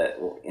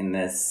in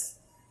this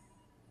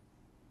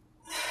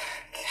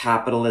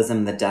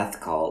capitalism, the death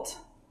cult,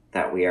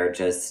 that we are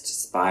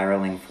just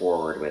spiraling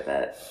forward with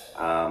it.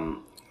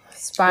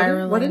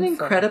 What an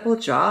incredible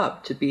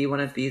job to be one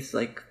of these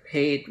like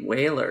paid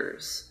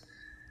wailers.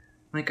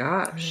 My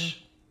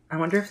gosh, I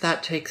wonder if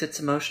that takes its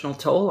emotional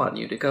toll on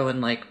you to go and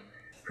like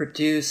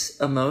produce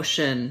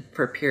emotion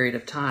for a period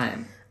of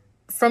time.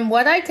 From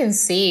what I can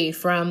see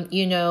from,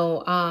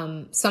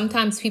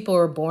 sometimes people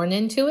are born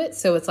into it.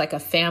 So it's like a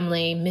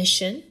family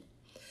mission.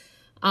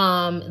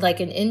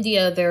 Like in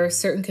India, there are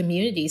certain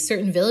communities,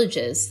 certain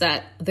villages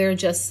that they're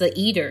just the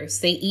eaters.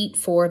 They eat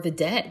for the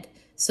dead.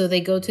 So they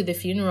go to the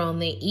funeral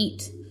and they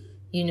eat,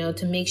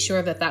 to make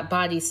sure that that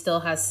body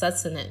still has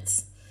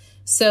sustenance.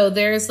 So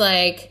there's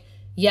like,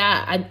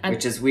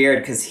 which is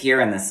weird because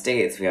here in the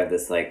States we have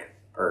this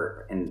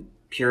or in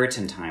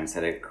Puritan times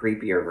had a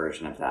creepier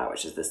version of that,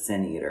 which is the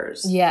sin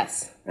eaters.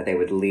 Yes. Where they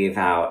would leave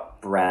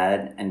out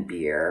bread and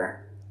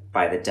beer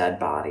by the dead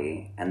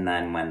body, and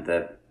then when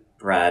the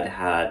bread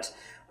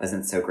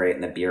wasn't so great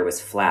and the beer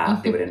was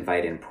flat, they would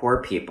invite in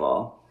poor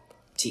people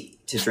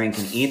to drink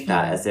and eat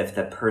that as if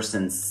the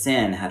person's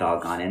sin had all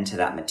gone into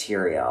that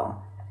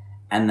material,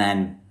 and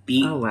then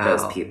beat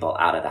those people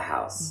out of the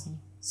house.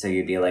 So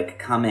you'd be like,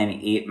 come in,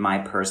 eat my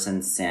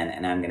person's sin,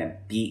 and I'm going to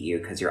beat you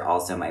because you're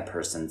also my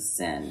person's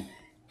sin.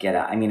 Get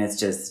out. I mean, it's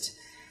just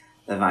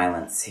the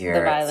violence here.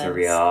 The violence.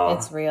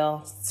 It's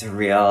real. It's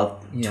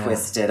real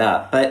twisted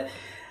up. But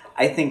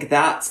I think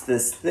that's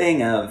this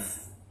thing of,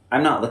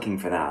 I'm not looking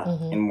for that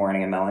in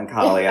Mourning and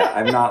Melancholia.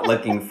 I'm not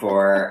looking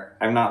for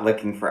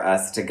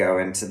us to go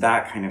into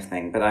that kind of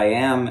thing. But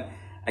I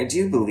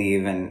do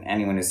believe, and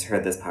anyone who's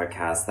heard this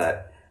podcast,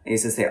 that I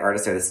used to say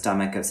artists are the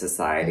stomach of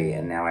society,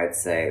 and now I'd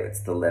say it's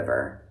the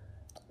liver.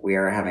 We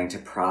are having to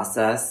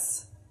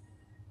process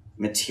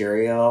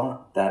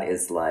material that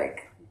is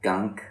like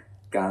gunk.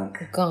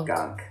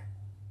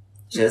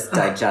 Just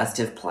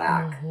digestive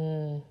plaque.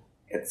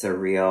 It's a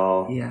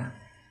real... Yeah.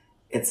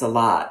 It's a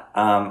lot.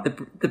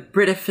 The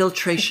Brita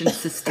filtration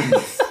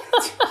systems.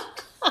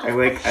 I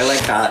like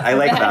that. I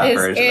like that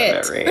version of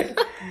it, Reed.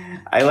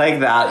 I like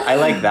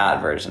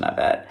that version of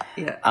it.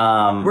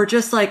 Yeah. We're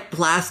just like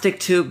plastic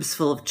tubes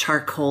full of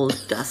charcoal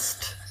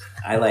dust.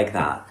 I like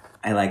that.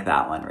 I like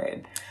that one,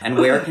 Reed. And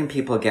where can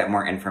people get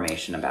more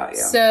information about you?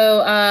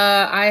 So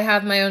I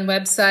have my own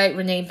website,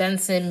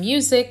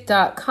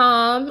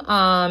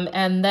 ReneeBensonMusic.com.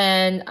 And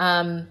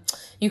then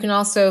you can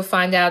also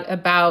find out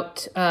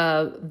about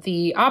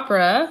the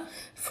opera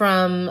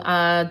from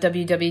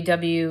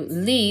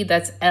www.lee,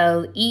 that's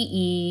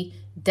LEE-LAH.com,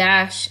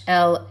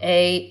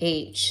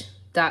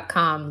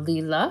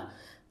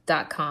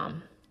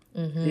 Leela.com.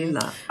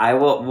 Leela.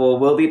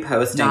 We'll be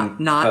posting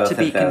not both to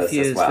be of those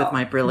confused as well. with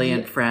my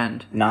brilliant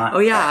friend.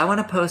 I want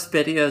to post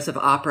videos of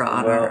opera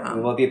on our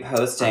we'll be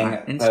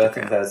posting both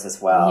of those as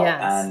well.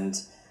 Yes.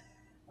 And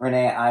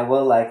Renee, I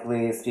will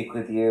likely speak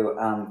with you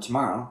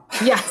tomorrow.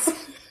 Yes.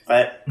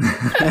 But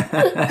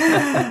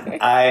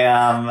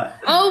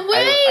Oh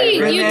wait,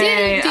 you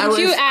did. Did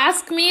you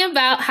ask me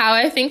about how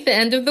I think the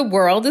end of the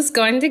world is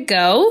going to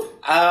go?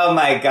 Oh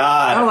my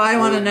God! Oh, I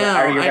want to know.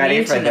 Are you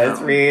ready for this,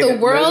 Reed? The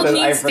world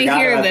needs to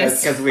hear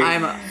this.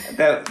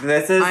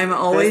 I'm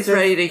always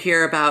ready to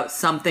hear about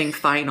something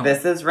final.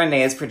 This is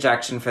Renee's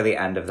projection for the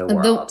end of the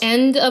world. The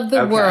end of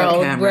the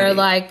world, where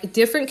like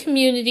different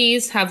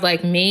communities have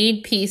like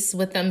made peace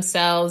with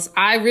themselves.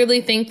 I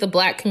really think the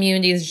Black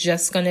community is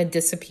just going to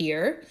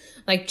disappear.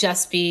 Like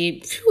just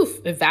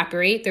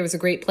evaporate. There was a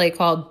great play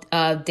called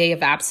Day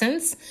of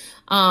Absence,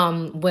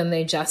 when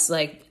they just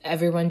like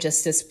everyone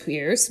just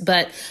disappears.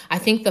 But I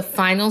think the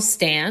final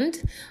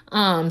stand,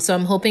 so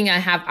I'm hoping I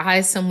have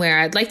eyes somewhere.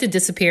 I'd like to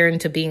disappear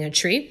into being a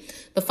tree.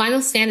 The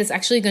final stand is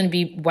actually going to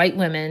be white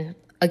women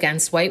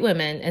against white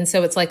women. And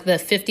so it's like the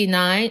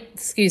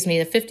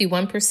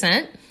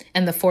 51%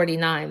 and the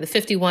 49, the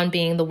 51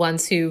 being the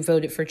ones who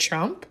voted for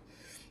Trump,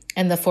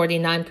 and the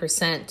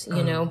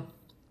 49%,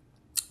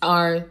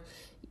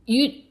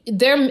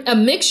 they're a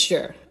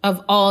mixture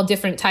of all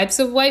different types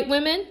of white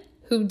women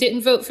who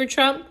didn't vote for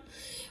Trump.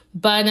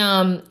 But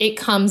it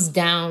comes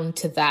down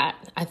to that.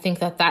 I think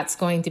that that's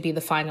going to be the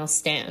final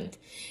stand.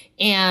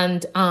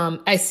 And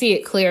I see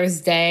it clear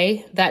as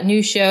day. That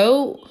new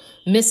show,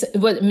 Miss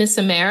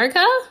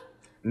America?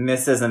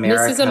 Mrs.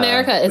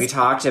 America. We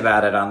talked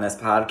about it on this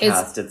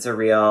podcast. It's a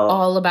real...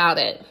 all about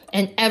it.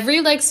 And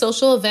every like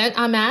social event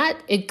I'm at,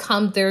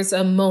 there's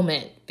a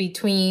moment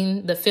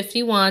between the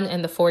 51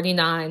 and the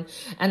 49,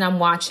 and I'm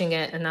watching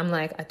it and I'm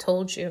like, I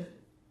told you.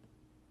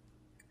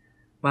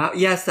 Wow.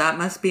 Yes, that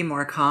must be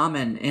more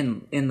common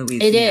in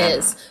Louisiana. It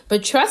is.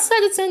 But trust that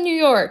it's in New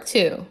York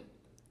too.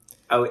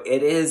 Oh,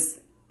 it is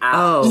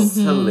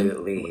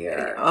absolutely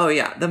here. Oh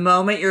yeah. The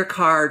moment your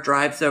car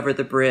drives over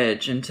the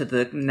bridge into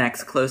the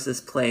next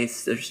closest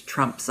place, there's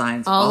Trump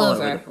signs all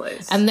over the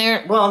place. And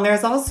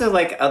there's also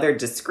like other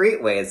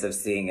discreet ways of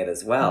seeing it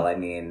as well. I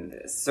mean,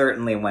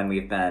 certainly when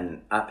we've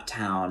been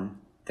uptown,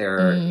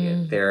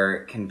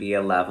 there can be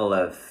a level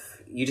of,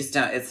 you just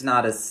don't, it's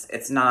not as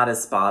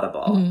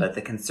spottable, but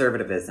the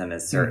conservatism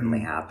is certainly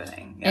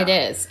happening. Yeah. It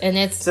is.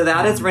 And so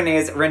that is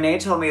Renee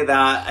told me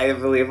that, I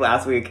believe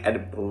last week, and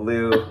it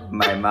blew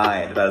my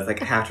mind. And I was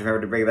like, I have to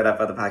remember to bring that up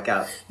on the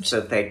podcast.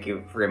 So thank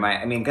you for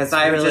reminding, because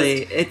I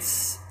really,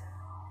 it's,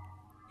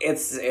 I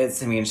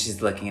mean,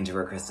 she's looking into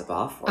her crystal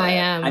ball for it. I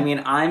am. I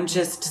mean, I'm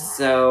just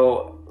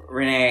so,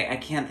 Renee, I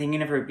can't thank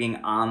you for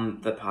being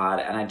on the pod,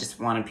 and I just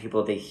wanted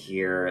people to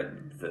hear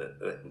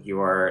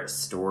your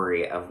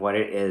story of what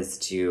it is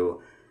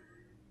to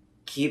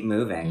keep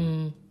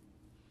moving.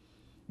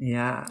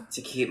 Yeah.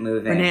 To keep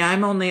moving.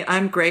 Renee,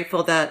 I'm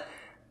grateful that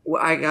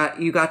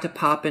you got to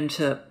pop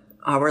into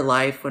our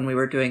life when we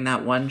were doing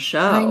that one show.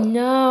 I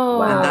know.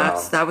 Wow.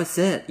 And that was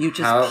it. You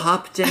just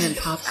popped in and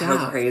popped out.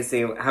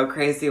 How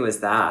crazy was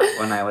that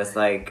when I was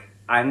like,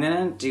 I'm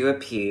going to do a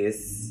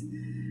piece.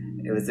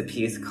 It was a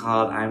piece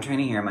called I'm Trying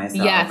to Hear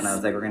Myself. Yes. And I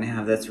was like, we're going to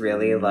have this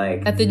really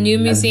like... At the New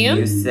Museum?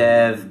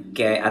 Abusive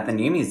gay... At the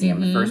New Museum.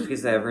 Mm-hmm. The first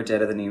piece I ever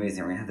did at the New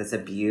Museum. We're going to have this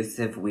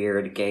abusive,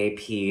 weird gay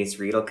piece.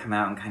 Reed will come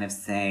out and kind of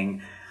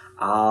sing.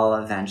 I'll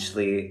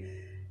eventually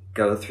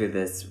go through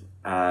this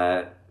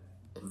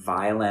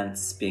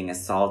violence, being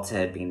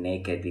assaulted, be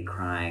naked, be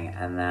crying.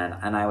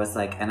 And I was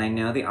like, and I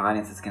know the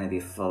audience is going to be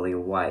fully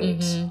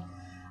white.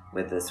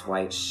 With this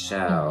white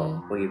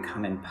show, will you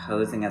come in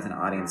posing as an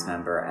audience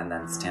member and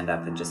then stand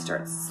up and just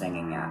start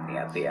singing at me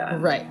at the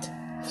end? Right.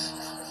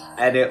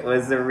 And it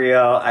was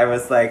I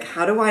was like,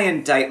 how do I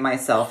indict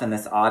myself in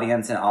this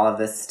audience and all of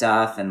this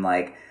stuff and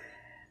like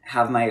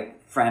have my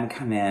friend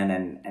come in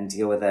and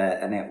deal with it?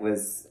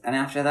 And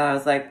after that I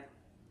was like,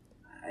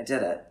 I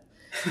did it.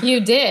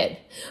 You did.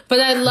 But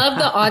I love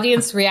the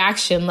audience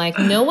reaction. Like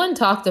no one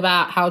talked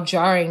about how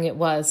jarring it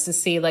was to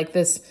see like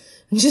this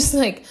just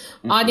like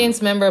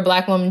audience member, a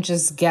Black woman,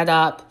 just get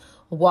up,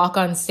 walk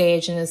on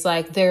stage, and it's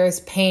like,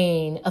 there's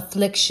pain,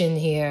 affliction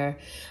here.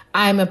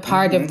 I'm a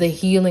part of the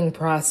healing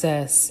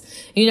process,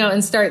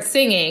 and start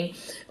singing.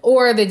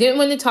 Or they didn't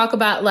want to talk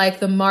about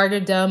like the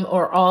martyrdom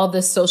or all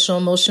the social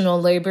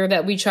emotional labor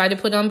that we try to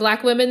put on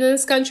Black women in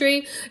this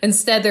country.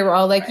 Instead, they were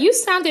all like, you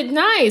sounded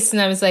nice. And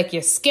I was like,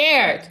 you're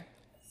scared.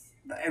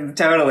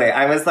 Totally.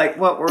 I was like,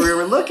 what we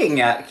were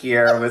looking at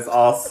here was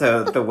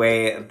also the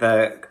way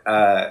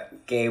the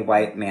gay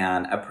white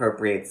man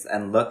appropriates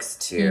and looks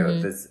to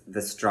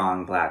the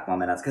strong Black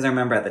woman. Because I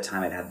remember at the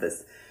time I'd had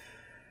this,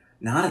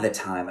 not at the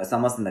time, it was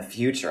almost in the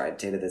future, I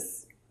dated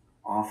this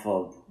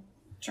awful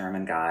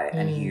German guy,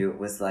 and he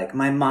was like,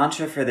 my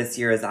mantra for this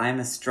year is I'm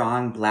a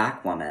strong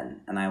Black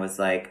woman. And I was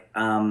like,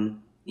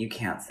 you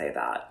can't say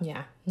that.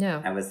 Yeah, no.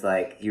 I was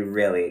like, you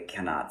really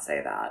cannot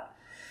say that.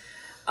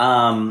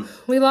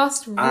 We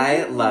lost Reed.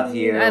 I love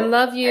you. I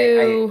love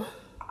you.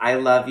 I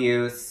love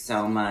you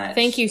so much.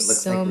 Thank you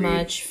so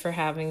much for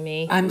having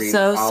me. I'm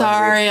so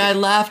sorry I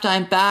left.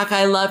 I'm back.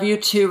 I love you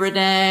too,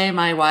 Renee.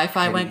 My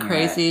Wi-Fi went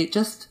crazy.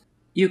 Just,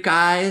 you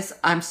guys,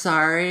 I'm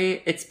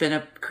sorry. It's been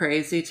a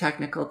crazy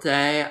technical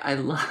day. I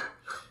love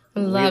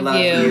you. We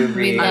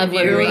love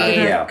you,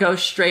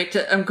 Reed.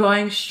 I'm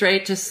going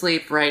straight to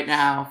sleep right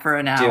now for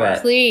an hour. Do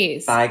it.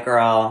 Please. Bye,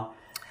 girl.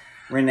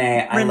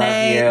 Renee, I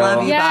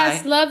love you.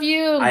 Yes, bye. Love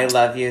you. I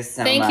love you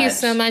so much. Thank you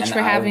so much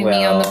for having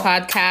me on the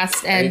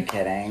podcast. Are you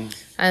kidding?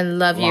 I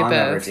love you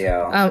both.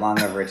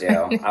 Long overdue.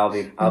 I'll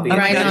be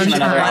right on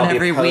time.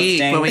 Every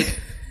week.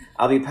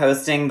 I'll be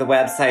posting the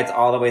websites,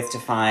 all the ways to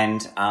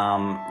find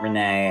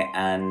Renee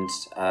and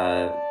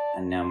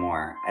no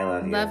more. I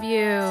love you. Love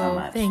you so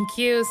much. Thank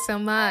you so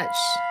much.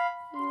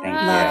 Thank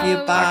you. Love you.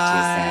 Talk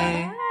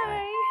to you soon. Bye.